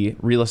the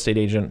real estate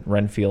agent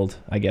Renfield.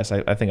 I guess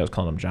I think I was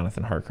calling him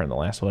Jonathan Harker in the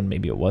last one.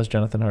 Maybe it was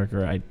Jonathan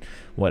Harker.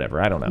 Whatever.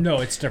 I don't know.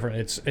 No, it's different.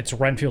 It's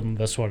Renfield in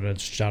this one.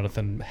 It's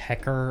Jonathan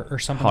Hecker or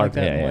something like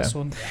that in the last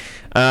one.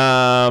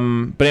 Yeah.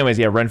 But anyways,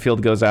 yeah,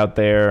 Renfield goes out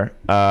there.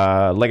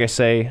 Like I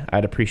say,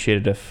 I'd appreciate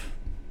it if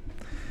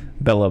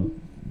Bella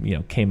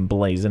came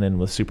blazing in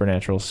with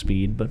supernatural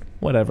speed, but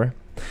whatever.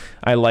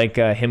 I like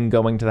him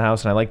going to the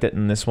house, and I like that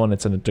in this one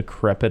it's in a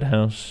decrepit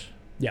house.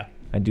 Yeah.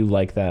 I do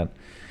like that.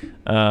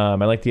 I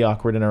like the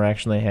awkward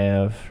interaction they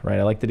have, right?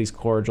 I like that he's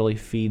cordial, he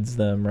feeds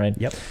them, right?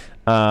 Yep.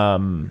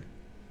 And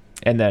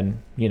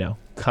then,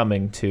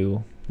 coming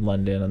to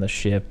London on the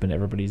ship and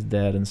everybody's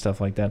dead and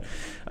stuff like that.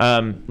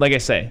 Like I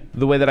say,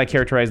 the way that I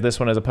characterize this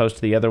one as opposed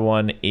to the other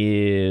one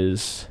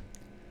is,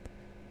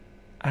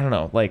 I don't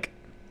know, like,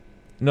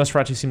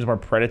 Nosferatu seems more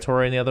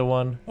predatory in the other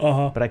one,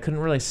 but I couldn't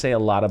really say a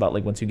lot about,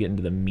 like, once you get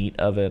into the meat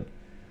of it.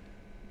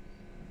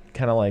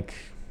 Kind of like,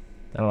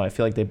 I don't know, I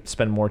feel like they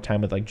spend more time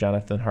with, like,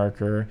 Jonathan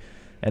Harker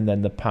and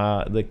then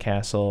the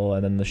castle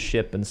and then the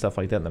ship and stuff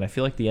like that. And then I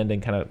feel like the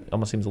ending kind of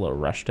almost seems a little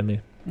rushed to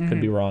me.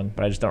 Could be wrong,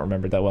 but I just don't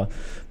remember it that well.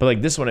 But,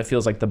 like, this one, it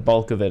feels like the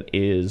bulk of it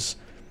is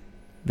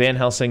Van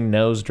Helsing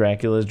knows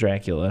Dracula is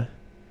Dracula,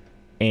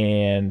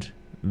 and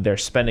they're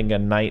spending a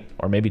night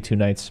or maybe 2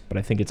 nights, but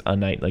I think it's a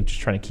night, like, just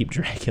trying to keep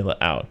Dracula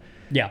out.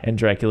 Yeah. And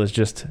Dracula's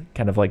just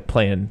kind of like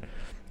playing,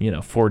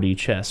 4D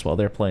chess while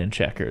they're playing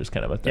checkers,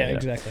 kind of a thing. Yeah,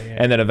 exactly. Yeah.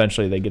 And then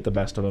eventually they get the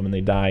best of him and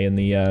they die in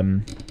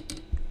the,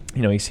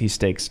 he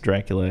stakes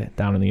Dracula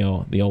down in the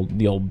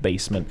old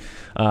basement.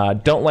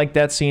 Don't like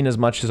that scene as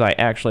much as I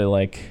actually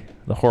like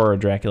the horror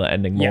Dracula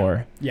ending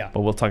more. Yeah. But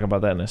we'll talk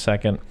about that in a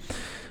second.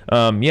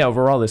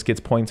 Overall, this gets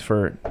points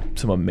for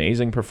some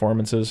amazing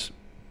performances.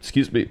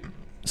 Excuse me.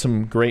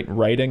 Some great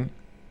writing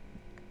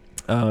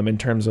in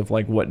terms of,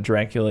 like, what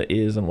Dracula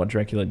is and what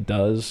Dracula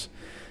does,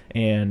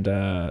 and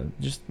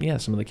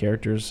some of the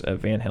characters.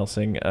 Van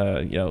Helsing,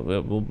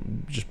 we'll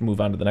just move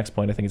on to the next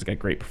point. I think he's got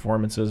great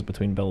performances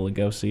between Bela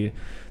Lugosi,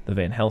 the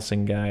Van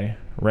Helsing guy,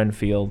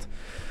 Renfield,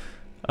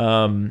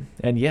 and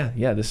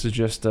this is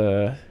just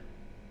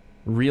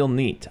real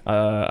neat.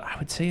 I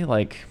would say,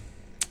 like,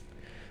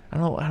 I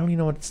don't even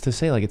know what to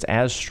say. Like, it's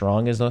as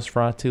strong as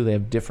Nosferatu. They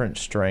have different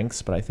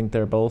strengths, but I think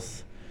they're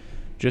both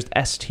just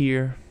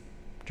S-tier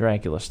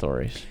Dracula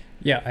stories.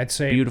 Yeah, I'd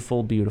say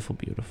beautiful, beautiful,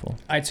 beautiful.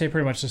 I'd say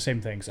pretty much the same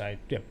things.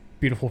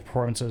 Beautiful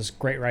performances,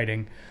 great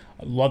writing.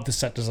 Love the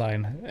set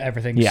design.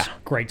 Everything's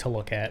great to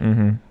look at.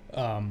 Well,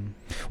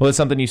 it's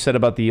something you said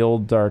about the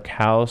Old Dark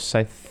House,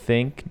 I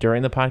think,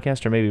 during the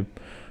podcast, or maybe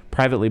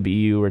privately, but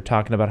you were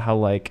talking about how,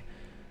 like,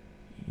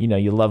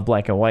 you love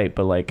black and white,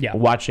 but like Yeah.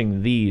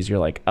 watching these, you're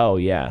like, oh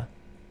yeah,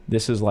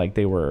 this is like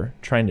they were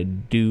trying to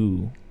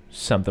do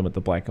something with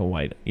the black and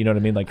white. You know what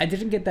I mean? Like I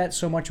didn't get that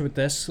so much with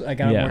this. I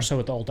got it Yeah. more so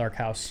with the Old Dark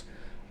House.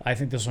 I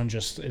think this one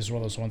just is one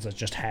of those ones that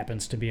just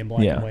happens to be in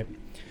black Yeah. and white.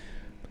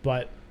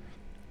 But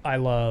I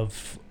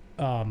love.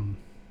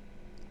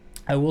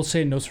 I will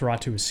say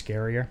Nosferatu is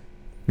scarier.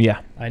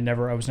 yeah, I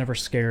was never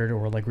scared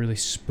or like really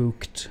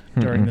spooked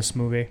during Mm-mm. this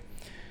movie.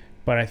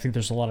 But I think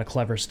there's a lot of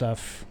clever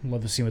stuff.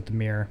 Love the scene with the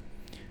mirror.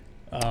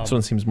 this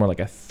one seems more like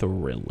a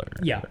thriller.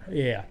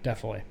 Yeah,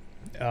 definitely.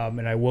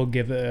 And I will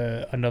give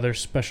another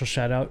special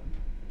shout out.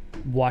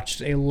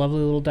 Watched a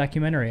lovely little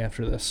documentary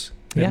after this.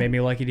 It Yeah. made me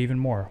like it even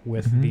more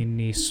with Mhm. the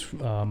niece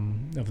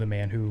of the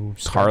man who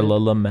started Carla it.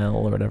 Lamel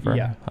or whatever.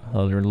 Yeah.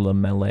 Or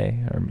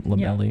Lamelle or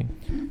Lamelli.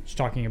 Just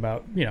talking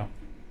about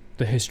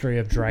the history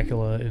of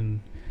Dracula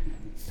in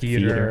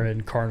theater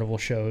and carnival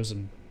shows,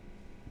 and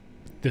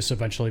this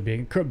eventually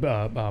being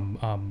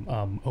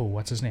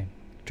what's his name?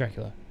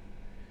 Dracula.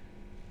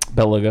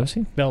 Bela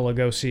Lugosi, Bela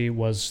Lugosi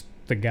was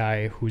the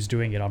guy who's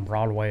doing it on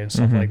Broadway and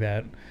stuff Mhm. like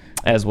that.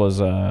 as was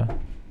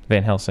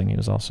Van Helsing. He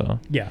was also.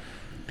 Yeah.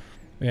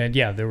 And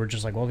yeah, they were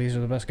just like, well, these are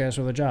the best guys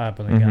for the job,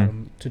 and they got Mhm.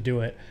 them to do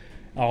it.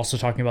 Also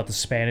talking about the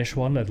Spanish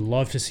one, I'd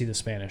love to see the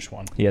Spanish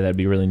one. Yeah, that'd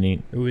be really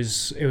neat. It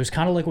was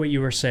kind of like what you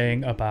were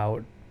saying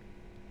about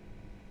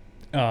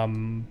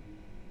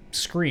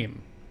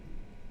Scream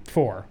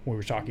 4. We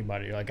were talking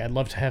about it. You're like, I'd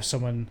love to have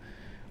someone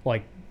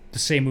like the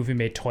same movie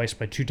made twice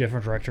by two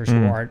different directors who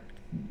Mhm. aren't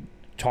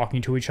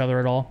talking to each other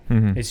at all.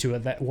 Mhm. And see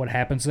what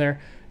happens there.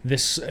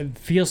 This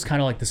feels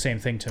kind of like the same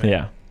thing to me.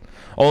 Yeah.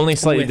 Only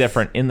slightly With-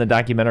 different. In the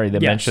documentary, they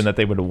Yes. mentioned that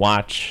they would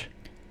watch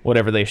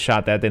whatever they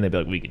shot that day, and they'd be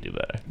like, we could do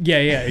better. Yeah,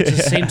 it's the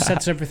same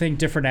sets, everything,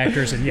 different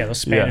actors, and the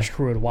Spanish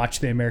crew would watch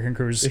the American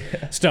crew's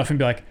stuff and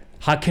be like,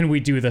 how can we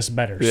do this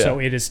better? Yeah. So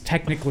it is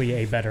technically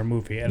a better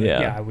movie, and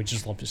Yeah. I would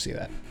just love to see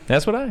that.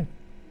 That's what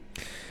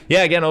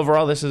Yeah, again,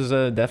 overall, this is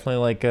definitely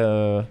like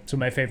a So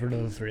my favorite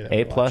of the three that we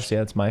A plus. watched.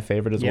 Yeah, it's my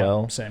favorite as Yeah,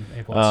 well. same,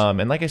 A plus.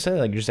 And like I said,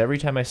 like just every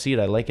time I see it,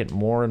 I like it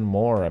more and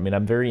more. I mean,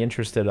 I'm very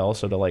interested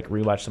also to like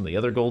rewatch some of the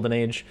other Golden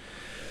Age,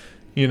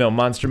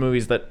 monster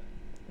movies that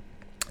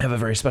have a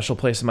very special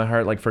place in my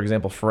heart. Like for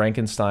example,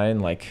 Frankenstein.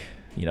 Like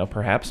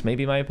perhaps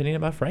maybe my opinion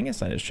about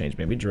Frankenstein has changed.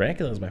 Maybe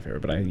Dracula is my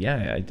favorite. But I'm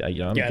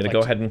gonna go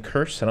ahead and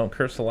curse. I don't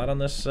curse a lot on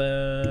this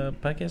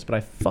podcast, but I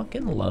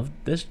fucking loved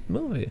this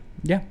movie.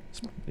 Yeah,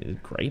 It's a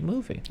great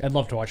movie. I'd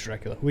love to watch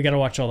Dracula. We got to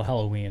watch all the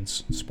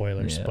Halloweens,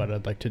 spoilers, Yeah. but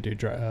I'd like to do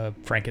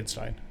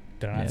Frankenstein.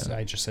 Yeah.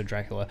 I just said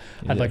Dracula.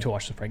 You I'd did. like to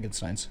watch the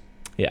Frankensteins.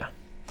 Yeah.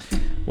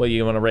 Well,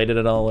 you want to rate it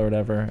at all or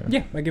whatever?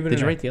 Yeah, I give it Did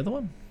an you A. rate the other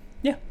one?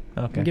 Yeah.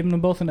 Okay. I'm giving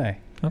them both an A.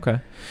 Okay.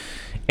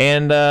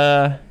 And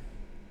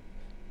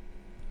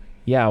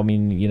yeah, I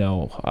mean,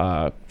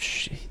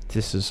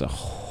 this is a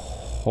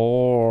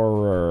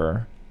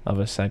horror of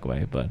a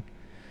segue, but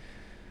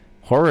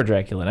horror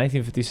Dracula,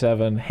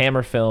 1957,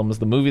 Hammer Films,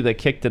 the movie that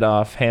kicked it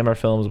off. Hammer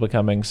Films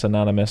becoming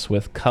synonymous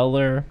with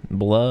color,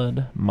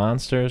 blood,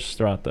 monsters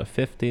throughout the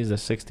 50s, the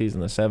 60s,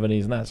 and the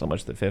 70s. Not so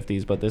much the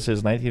 50s, but this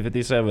is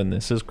 1957.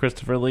 This is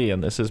Christopher Lee,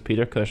 and this is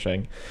Peter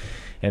Cushing,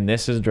 and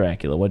this is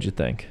Dracula. What'd you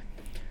think?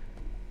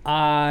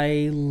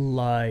 I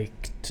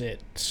liked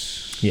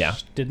it. Yeah.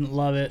 Didn't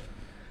love it.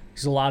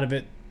 There's a lot of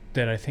it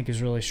that I think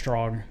is really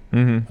strong.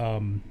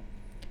 Mm-hmm.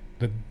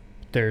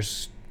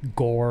 There's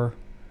gore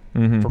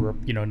Mm-hmm. for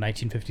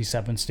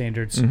 1957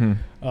 standards.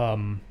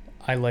 Mm-hmm.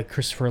 I like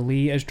Christopher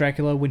Lee as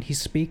Dracula when he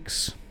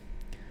speaks.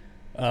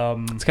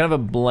 It's kind of a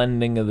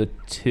blending of the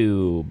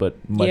two, but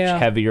much Yeah.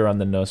 heavier on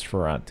the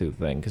Nosferatu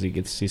thing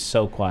because he's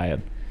so quiet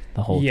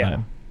the whole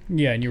time.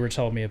 Yeah, and you were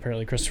telling me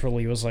apparently Christopher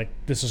Lee was like,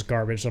 "This is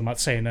garbage. I'm not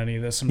saying any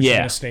of this. I'm just Yeah,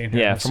 gonna stay in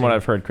here." yeah. and From what see."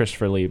 I've heard,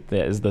 Christopher Lee,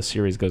 as the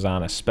series goes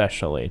on,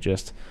 especially,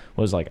 just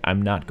was like,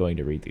 "I'm not going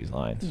to read these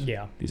lines.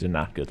 Yeah, These are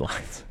not good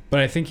lines." but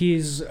I think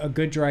he's a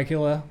good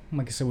Dracula.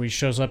 Like I said, when he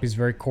shows up, he's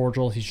very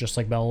cordial. He's just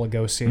like Bela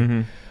Lugosi.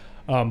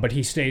 Mm-hmm. But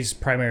he stays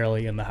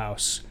primarily in the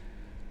house.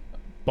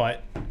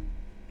 But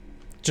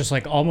just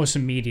like almost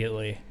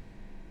immediately,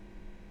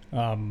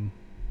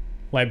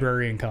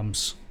 librarian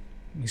comes.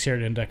 He's here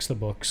to index the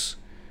books.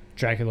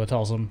 Dracula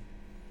tells him.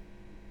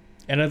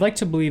 And I'd like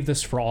to believe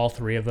this for all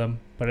three of them,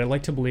 but I'd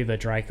like to believe that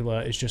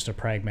Dracula is just a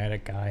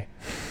pragmatic guy.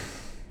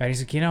 And he's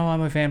like,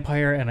 I'm a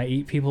vampire and I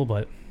eat people,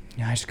 but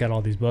I just got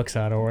all these books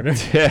out of order.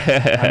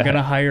 I'm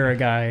gonna hire a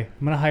guy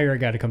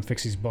to come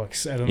fix these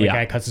books. And then the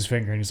guy cuts his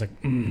finger and he's like,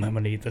 I'm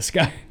gonna eat this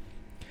guy.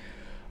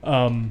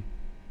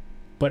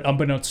 But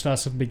unbeknownst to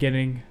us at the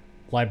beginning,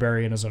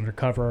 librarian is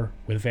undercover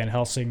with Van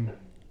Helsing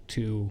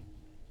to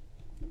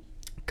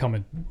come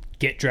and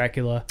get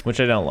Dracula. Which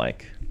I don't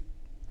like.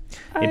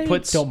 I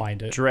don't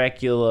mind it.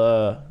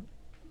 Dracula,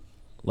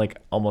 like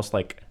almost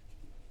like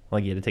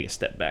you had to take a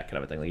step back kind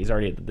of a thing. Like he's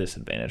already at the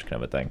disadvantage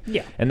kind of a thing.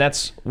 Yeah. And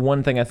that's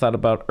one thing I thought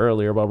about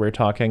earlier while we were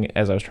talking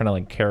as I was trying to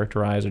like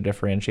characterize or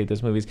differentiate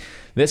these movies.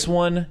 This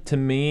one, to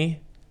me,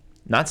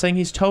 not saying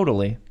he's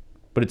totally,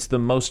 but it's the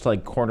most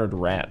like cornered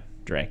rat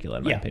Dracula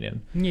in my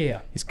opinion.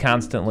 Yeah. He's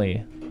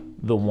constantly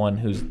the one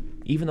who's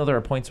even though there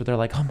are points where they're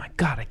like, oh my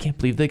God, I can't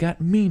believe they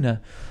got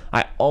Mina,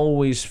 I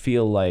always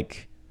feel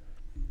like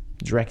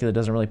Dracula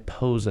doesn't really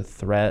pose a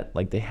threat.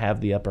 Like, they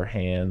have the upper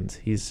hand.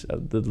 He's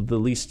the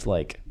least,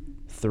 like,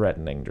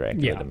 threatening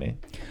Dracula to me.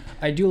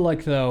 I do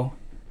like, though...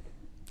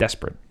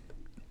 Desperate.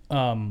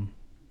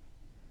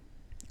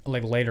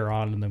 Like, later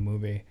on in the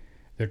movie,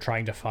 they're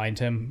trying to find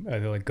him. They,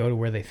 like, go to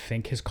where they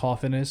think his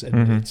coffin is,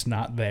 and it's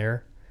not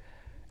there.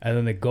 And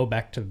then they go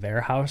back to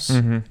their house,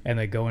 and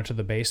they go into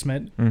the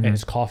basement, and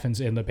his coffin's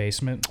in the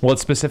basement. Well,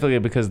 it's specifically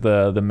because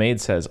the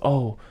maid says,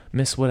 "Oh,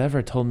 Miss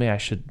Whatever told me I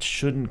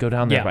shouldn't go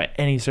down there by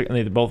any circumstance."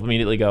 And they both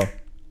immediately go,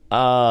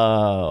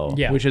 "Oh,"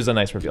 which is a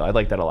nice reveal. I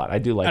like that a lot. I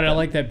do like that. And I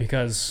like that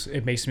because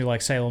it makes me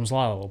like Salem's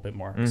Lot a little bit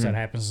more, because that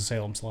happens in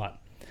Salem's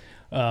Lot.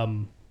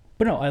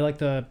 But no, I like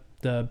the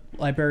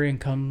librarian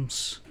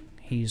comes.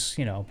 He's,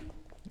 you know,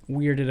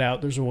 weirded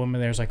out. There's a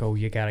woman there's like, "Oh,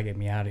 you gotta get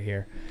me out of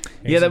here."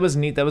 And that was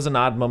neat. That was an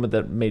odd moment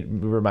that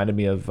reminded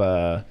me of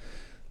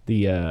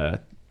the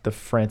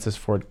Francis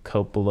Ford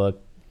Coppola.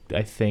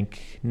 I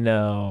think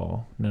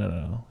no.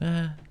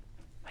 I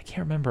can't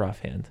remember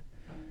offhand.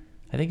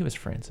 I think it was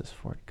Francis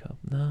Ford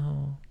Coppola.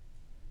 No,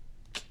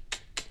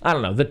 I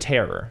don't know. The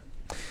Terror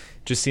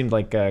just seemed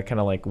like kind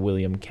of like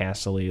William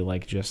Castle-y,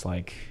 like just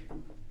like.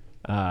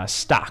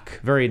 Stock,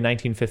 very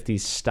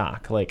 1950s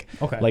stock. Like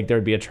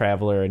there'd be a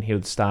traveler and he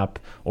would stop,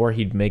 or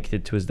he'd make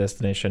it to his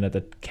destination at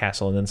the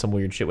castle, and then some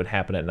weird shit would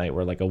happen at night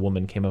where like a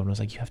woman came up and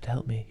was like, you have to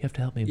help me,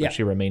 but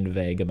she remained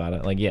vague about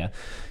it. Like, yeah,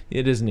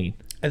 it is neat.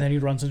 And then he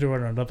runs into her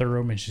in another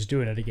room and she's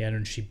doing it again,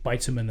 and she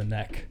bites him in the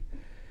neck,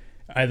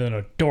 and then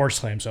a door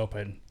slams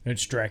open and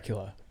it's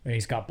Dracula, and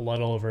he's got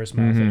blood all over his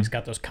mouth, and he's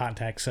got those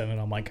contacts in,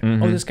 and I'm like,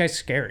 oh, this guy's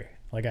scary.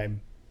 Like,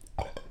 I'm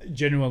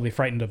genuinely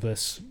frightened of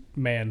this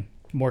man,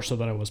 more so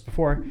than I was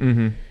before.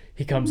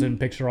 He comes in,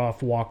 picks her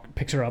up,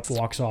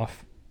 walks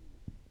off.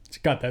 It's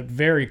got that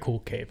very cool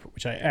cape,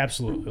 which I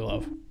absolutely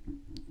love.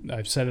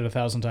 I've said it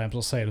 1,000 times.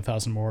 I'll say it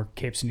 1,000 more.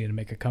 Capes need to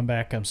make a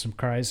comeback. I'm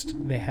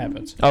surprised they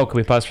haven't. Oh, can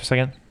we pause for a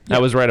second? Yeah. I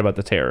was right about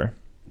The Terror.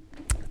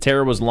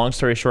 Terror was, long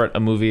story short,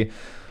 a movie.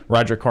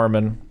 Roger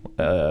Corman,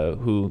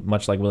 who,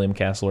 much like William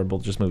Castle, are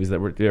both just movies that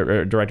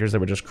were directors that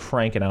were just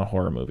cranking out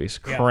horror movies.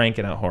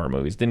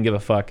 Didn't give a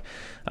fuck.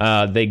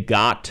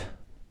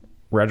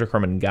 Roger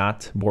Corman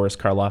got Boris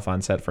Karloff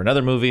on set for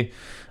another movie,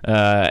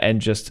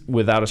 and just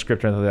without a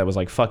script or anything, that was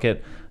like, fuck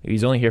it.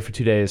 He's only here for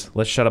 2 days.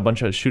 Let's shoot a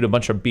bunch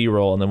of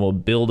B-roll, and then we'll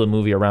build a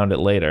movie around it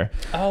later.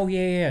 Oh,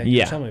 yeah.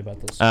 Tell me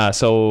about this.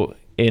 So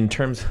in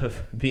terms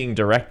of being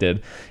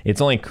directed,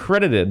 it's only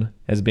credited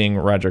as being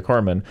Roger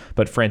Corman,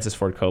 but Francis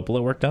Ford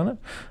Coppola worked on it,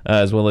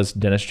 as well as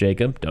Dennis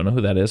Jacob, don't know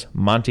who that is,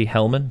 Monty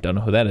Hellman, don't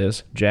know who that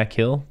is, Jack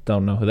Hill,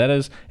 don't know who that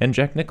is, and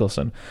Jack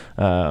Nicholson.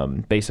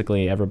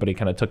 Basically, everybody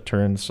kind of took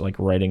turns like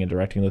writing and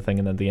directing the thing,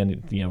 and at the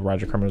end, you know,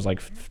 Roger Corman was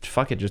like,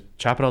 fuck it, just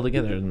chop it all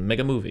together and make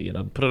a movie, you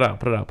know, put it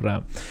out.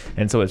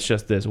 And so it's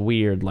just this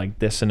weird, like,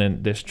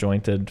 dissonant,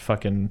 disjointed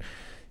fucking...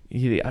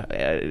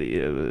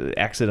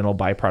 accidental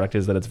byproduct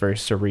is that it's very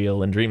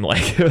surreal and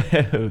dreamlike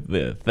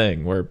the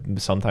thing where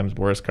sometimes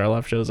Boris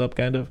Karloff shows up,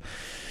 kind of.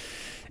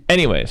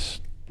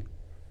 Anyways,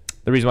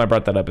 the reason why I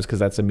brought that up is because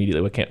that's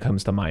immediately what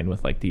comes to mind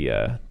with like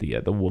the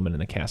woman in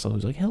the castle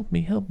who's like, help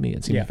me.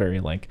 It seems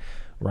very like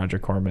Roger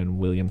Corman,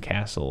 William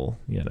Castle,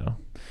 you know.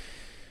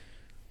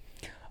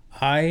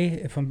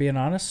 If I'm being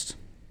honest,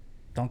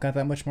 don't got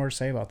that much more to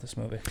say about this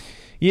movie.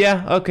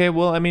 Yeah. Okay.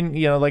 Well, I mean,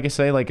 you know, like I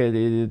say, like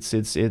it's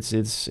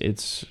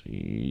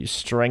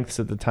strengths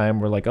at the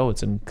time were like, oh,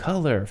 it's in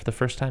color for the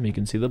first time. You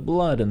can see the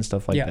blood and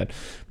stuff like that.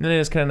 And it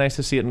is kind of nice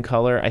to see it in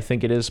color. I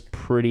think it is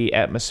pretty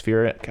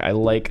atmospheric. I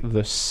like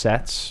the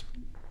sets,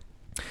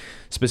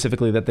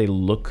 specifically that they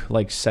look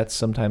like sets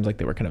sometimes, like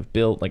they were kind of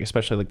built, like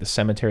especially like the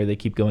cemetery they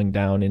keep going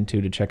down into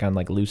to check on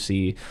like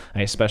Lucy.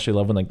 I especially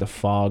love when like the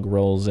fog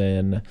rolls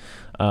in.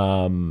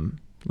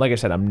 Like I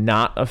said, I'm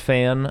not a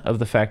fan of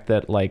the fact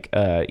that, like,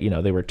 you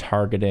know, they were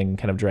targeting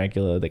kind of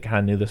Dracula. They kind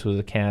of knew this was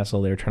a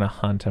castle. They were trying to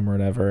hunt him or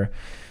whatever.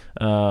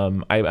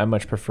 I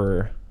much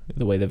prefer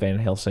the way that Van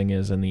Helsing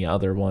is in the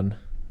other one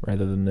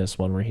rather than this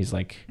one where he's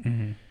like,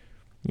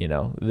 you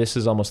know, this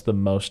is almost the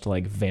most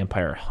like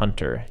vampire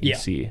hunter you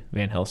see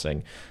Van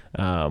Helsing,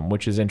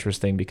 which is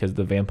interesting because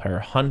the vampire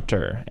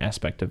hunter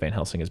aspect of Van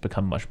Helsing has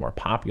become much more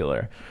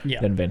popular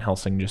than Van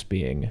Helsing just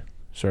being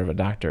sort of a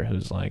doctor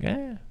who's like,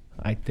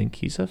 I think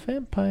he's a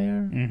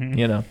vampire,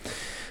 you know?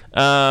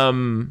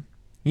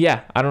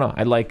 Yeah, I don't know.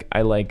 I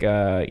like,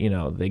 you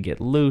know, they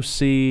get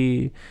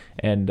Lucy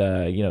and,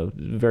 you know,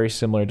 very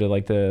similar to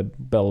like the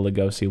Bela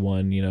Lugosi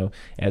one, you know,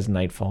 as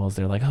night falls,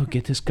 they're like, oh,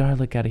 get this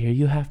garlic out of here.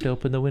 You have to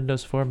open the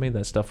windows for me.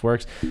 That stuff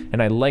works.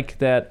 And I like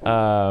that.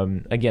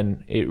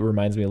 Again, it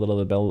reminds me a little of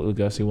the Bela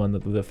Lugosi one,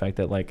 the fact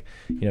that like,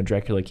 you know,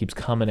 Dracula keeps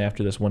coming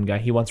after this one guy.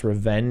 He wants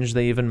revenge.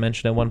 They even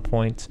mentioned at one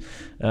point,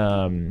 you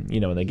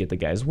know, and they get the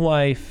guy's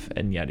wife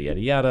and yada, yada,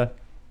 yada.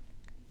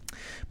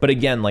 But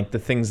again, like the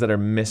things that are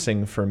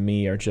missing for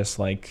me are just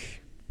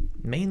like,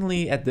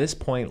 mainly at this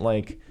point,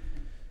 like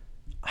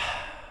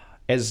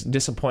as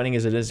disappointing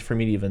as it is for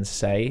me to even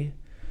say,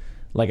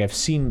 like I've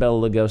seen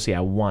Bela Lugosi,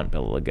 I want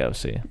Bela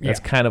Lugosi. That's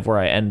kind of where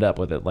I end up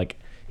with it. Like,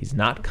 he's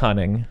not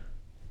cunning.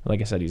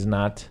 Like I said, he's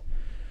not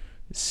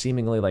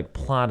seemingly like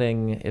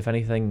plotting. If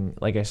anything,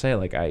 like I say,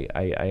 like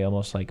I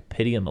almost like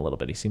pity him a little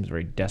bit. He seems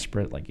very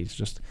desperate. Like he's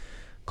just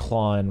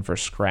clawing for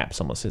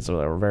scraps almost. It's a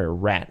very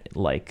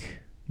rat-like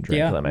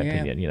Dracula, in my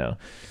opinion, you know.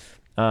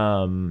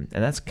 And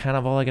that's kind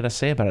of all I got to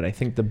say about it. I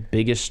think the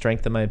biggest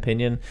strength, in my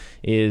opinion,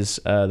 is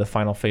the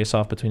final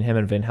face-off between him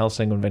and Van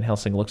Helsing, when Van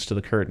Helsing looks to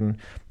the curtain,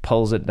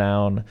 pulls it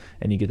down,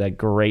 and you get that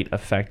great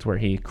effect where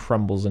he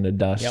crumbles into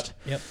dust.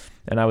 Yep.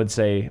 And I would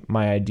say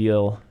my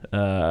ideal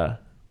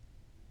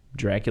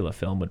Dracula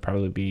film would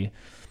probably be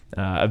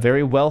a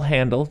very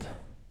well-handled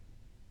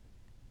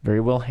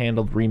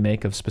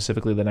remake of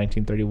specifically the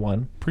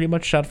 1931, pretty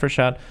much shot for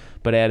shot,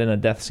 but add in a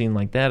death scene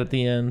like that at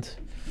the end.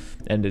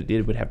 And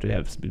it would have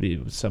to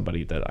be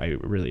somebody that I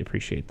really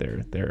appreciate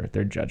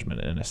their judgment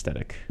and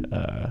aesthetic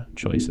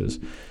choices.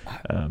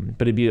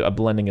 But it'd be a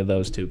blending of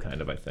those two,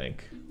 kind of, I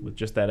think, with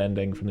just that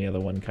ending from the other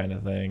one kind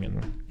of thing, and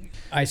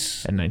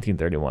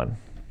 1931.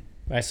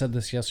 I said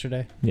this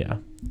yesterday. Yeah.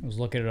 I was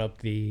looking it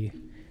up. The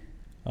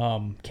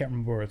can't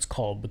remember what it's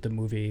called, but the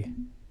movie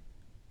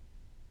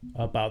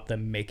about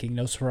them making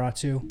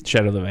Nosferatu.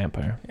 Shadow of the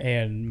Vampire.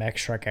 And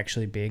Max Schreck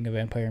actually being a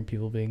vampire and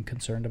people being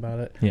concerned about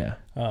it. Yeah.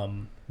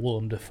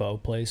 Willem Dafoe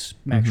plays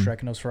Max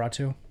Schreck in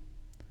Nosferatu.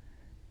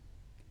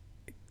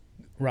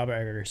 Robert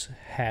Eggers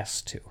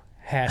has to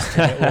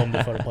get Willem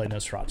Dafoe to play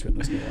Nosferatu in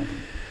this new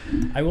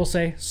one. I will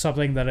say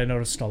something that I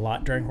noticed a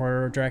lot during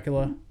Horror of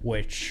Dracula,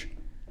 which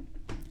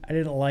I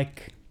didn't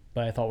like,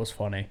 but I thought was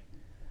funny.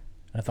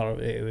 I thought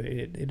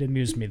it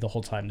amused me the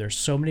whole time. There's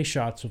so many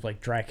shots of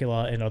like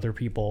Dracula and other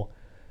people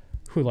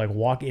who like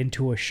walk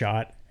into a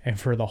shot, and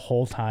for the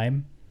whole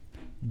time,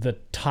 the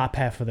top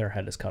half of their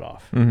head is cut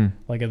off.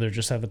 Like they're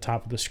just at the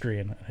top of the screen.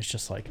 And it's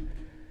just like,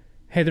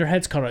 hey, their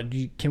head's cut off. Do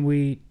you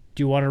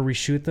want to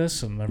reshoot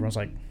this? And everyone's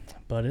like,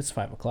 but it's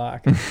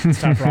 5:00.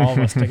 It's time for all of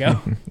us to go.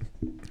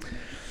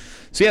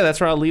 So yeah, that's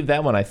where I'll leave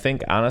that one. I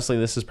think honestly,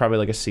 this is probably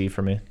like a C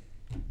for me.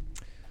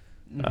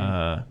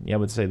 I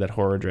would say that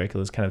Horror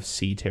Dracula is kind of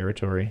C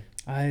territory.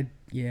 I'd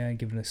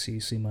give it a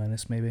C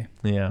minus maybe.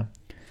 Yeah.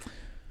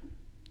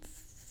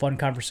 Fun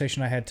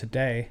conversation I had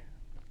today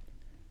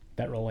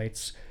that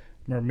relates.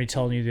 Remember me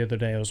telling you the other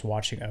day I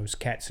was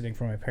cat sitting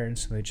for my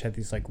parents, and they just had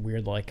these like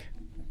weird like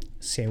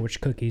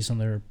sandwich cookies in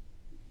their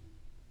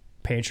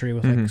pantry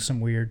with like some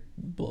weird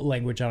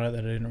language on it that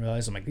I didn't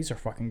realize. I'm like, these are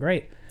fucking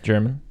great.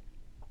 German?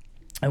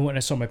 I went and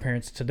I saw my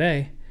parents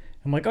today.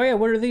 I'm like, oh yeah,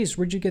 what are these?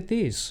 Where'd you get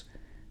these?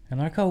 And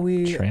they're like, oh,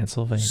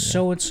 Transylvania.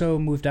 So-and-so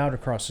moved out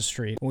across the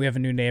street. We have a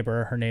new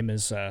neighbor. Her name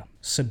is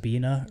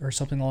Sabina or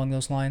something along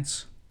those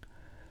lines.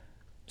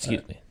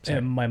 Excuse me.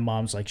 And my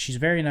mom's like, she's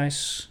very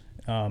nice.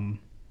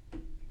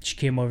 She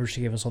came over,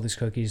 she gave us all these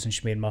cookies, and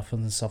she made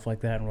muffins and stuff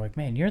like that. And we're like,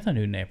 man, you're the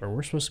new neighbor.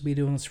 We're supposed to be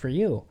doing this for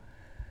you.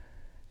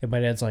 And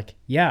my dad's like,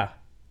 yeah,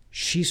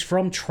 she's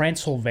from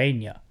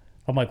Transylvania.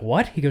 I'm like,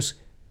 what? He goes,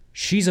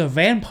 she's a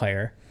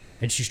vampire,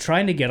 and she's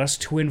trying to get us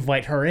to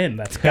invite her in.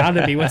 That's got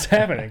to be what's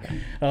happening.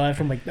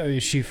 I'm like, oh,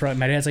 is she from?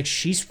 My dad's like,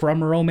 she's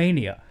from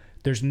Romania.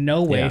 There's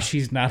no way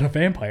she's not a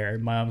vampire.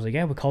 And my mom's like,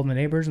 yeah, we called the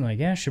neighbors, and like,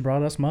 yeah, she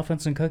brought us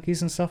muffins and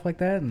cookies and stuff like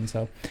that. And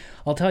so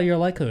I'll tell you,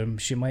 like her.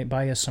 She might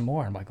buy us some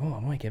more. I'm like, oh, I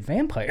might get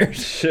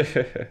vampires.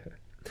 It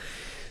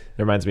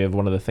reminds me of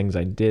one of the things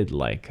I did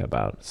like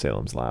about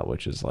Salem's Lot,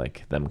 which is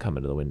like them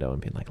coming to the window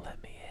and being like, let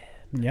me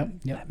in.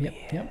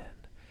 Yep.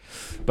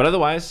 But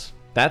otherwise,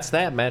 that's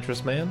that,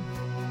 Mattress Man.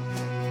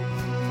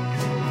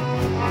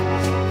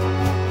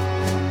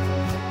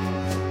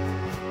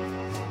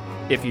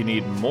 If you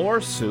need more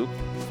soup,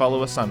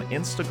 follow us on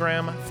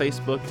Instagram,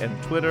 Facebook,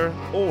 and Twitter,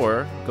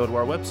 or go to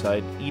our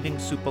website,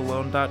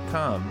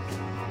 eatingsoupalone.com.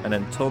 And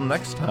until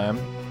next time,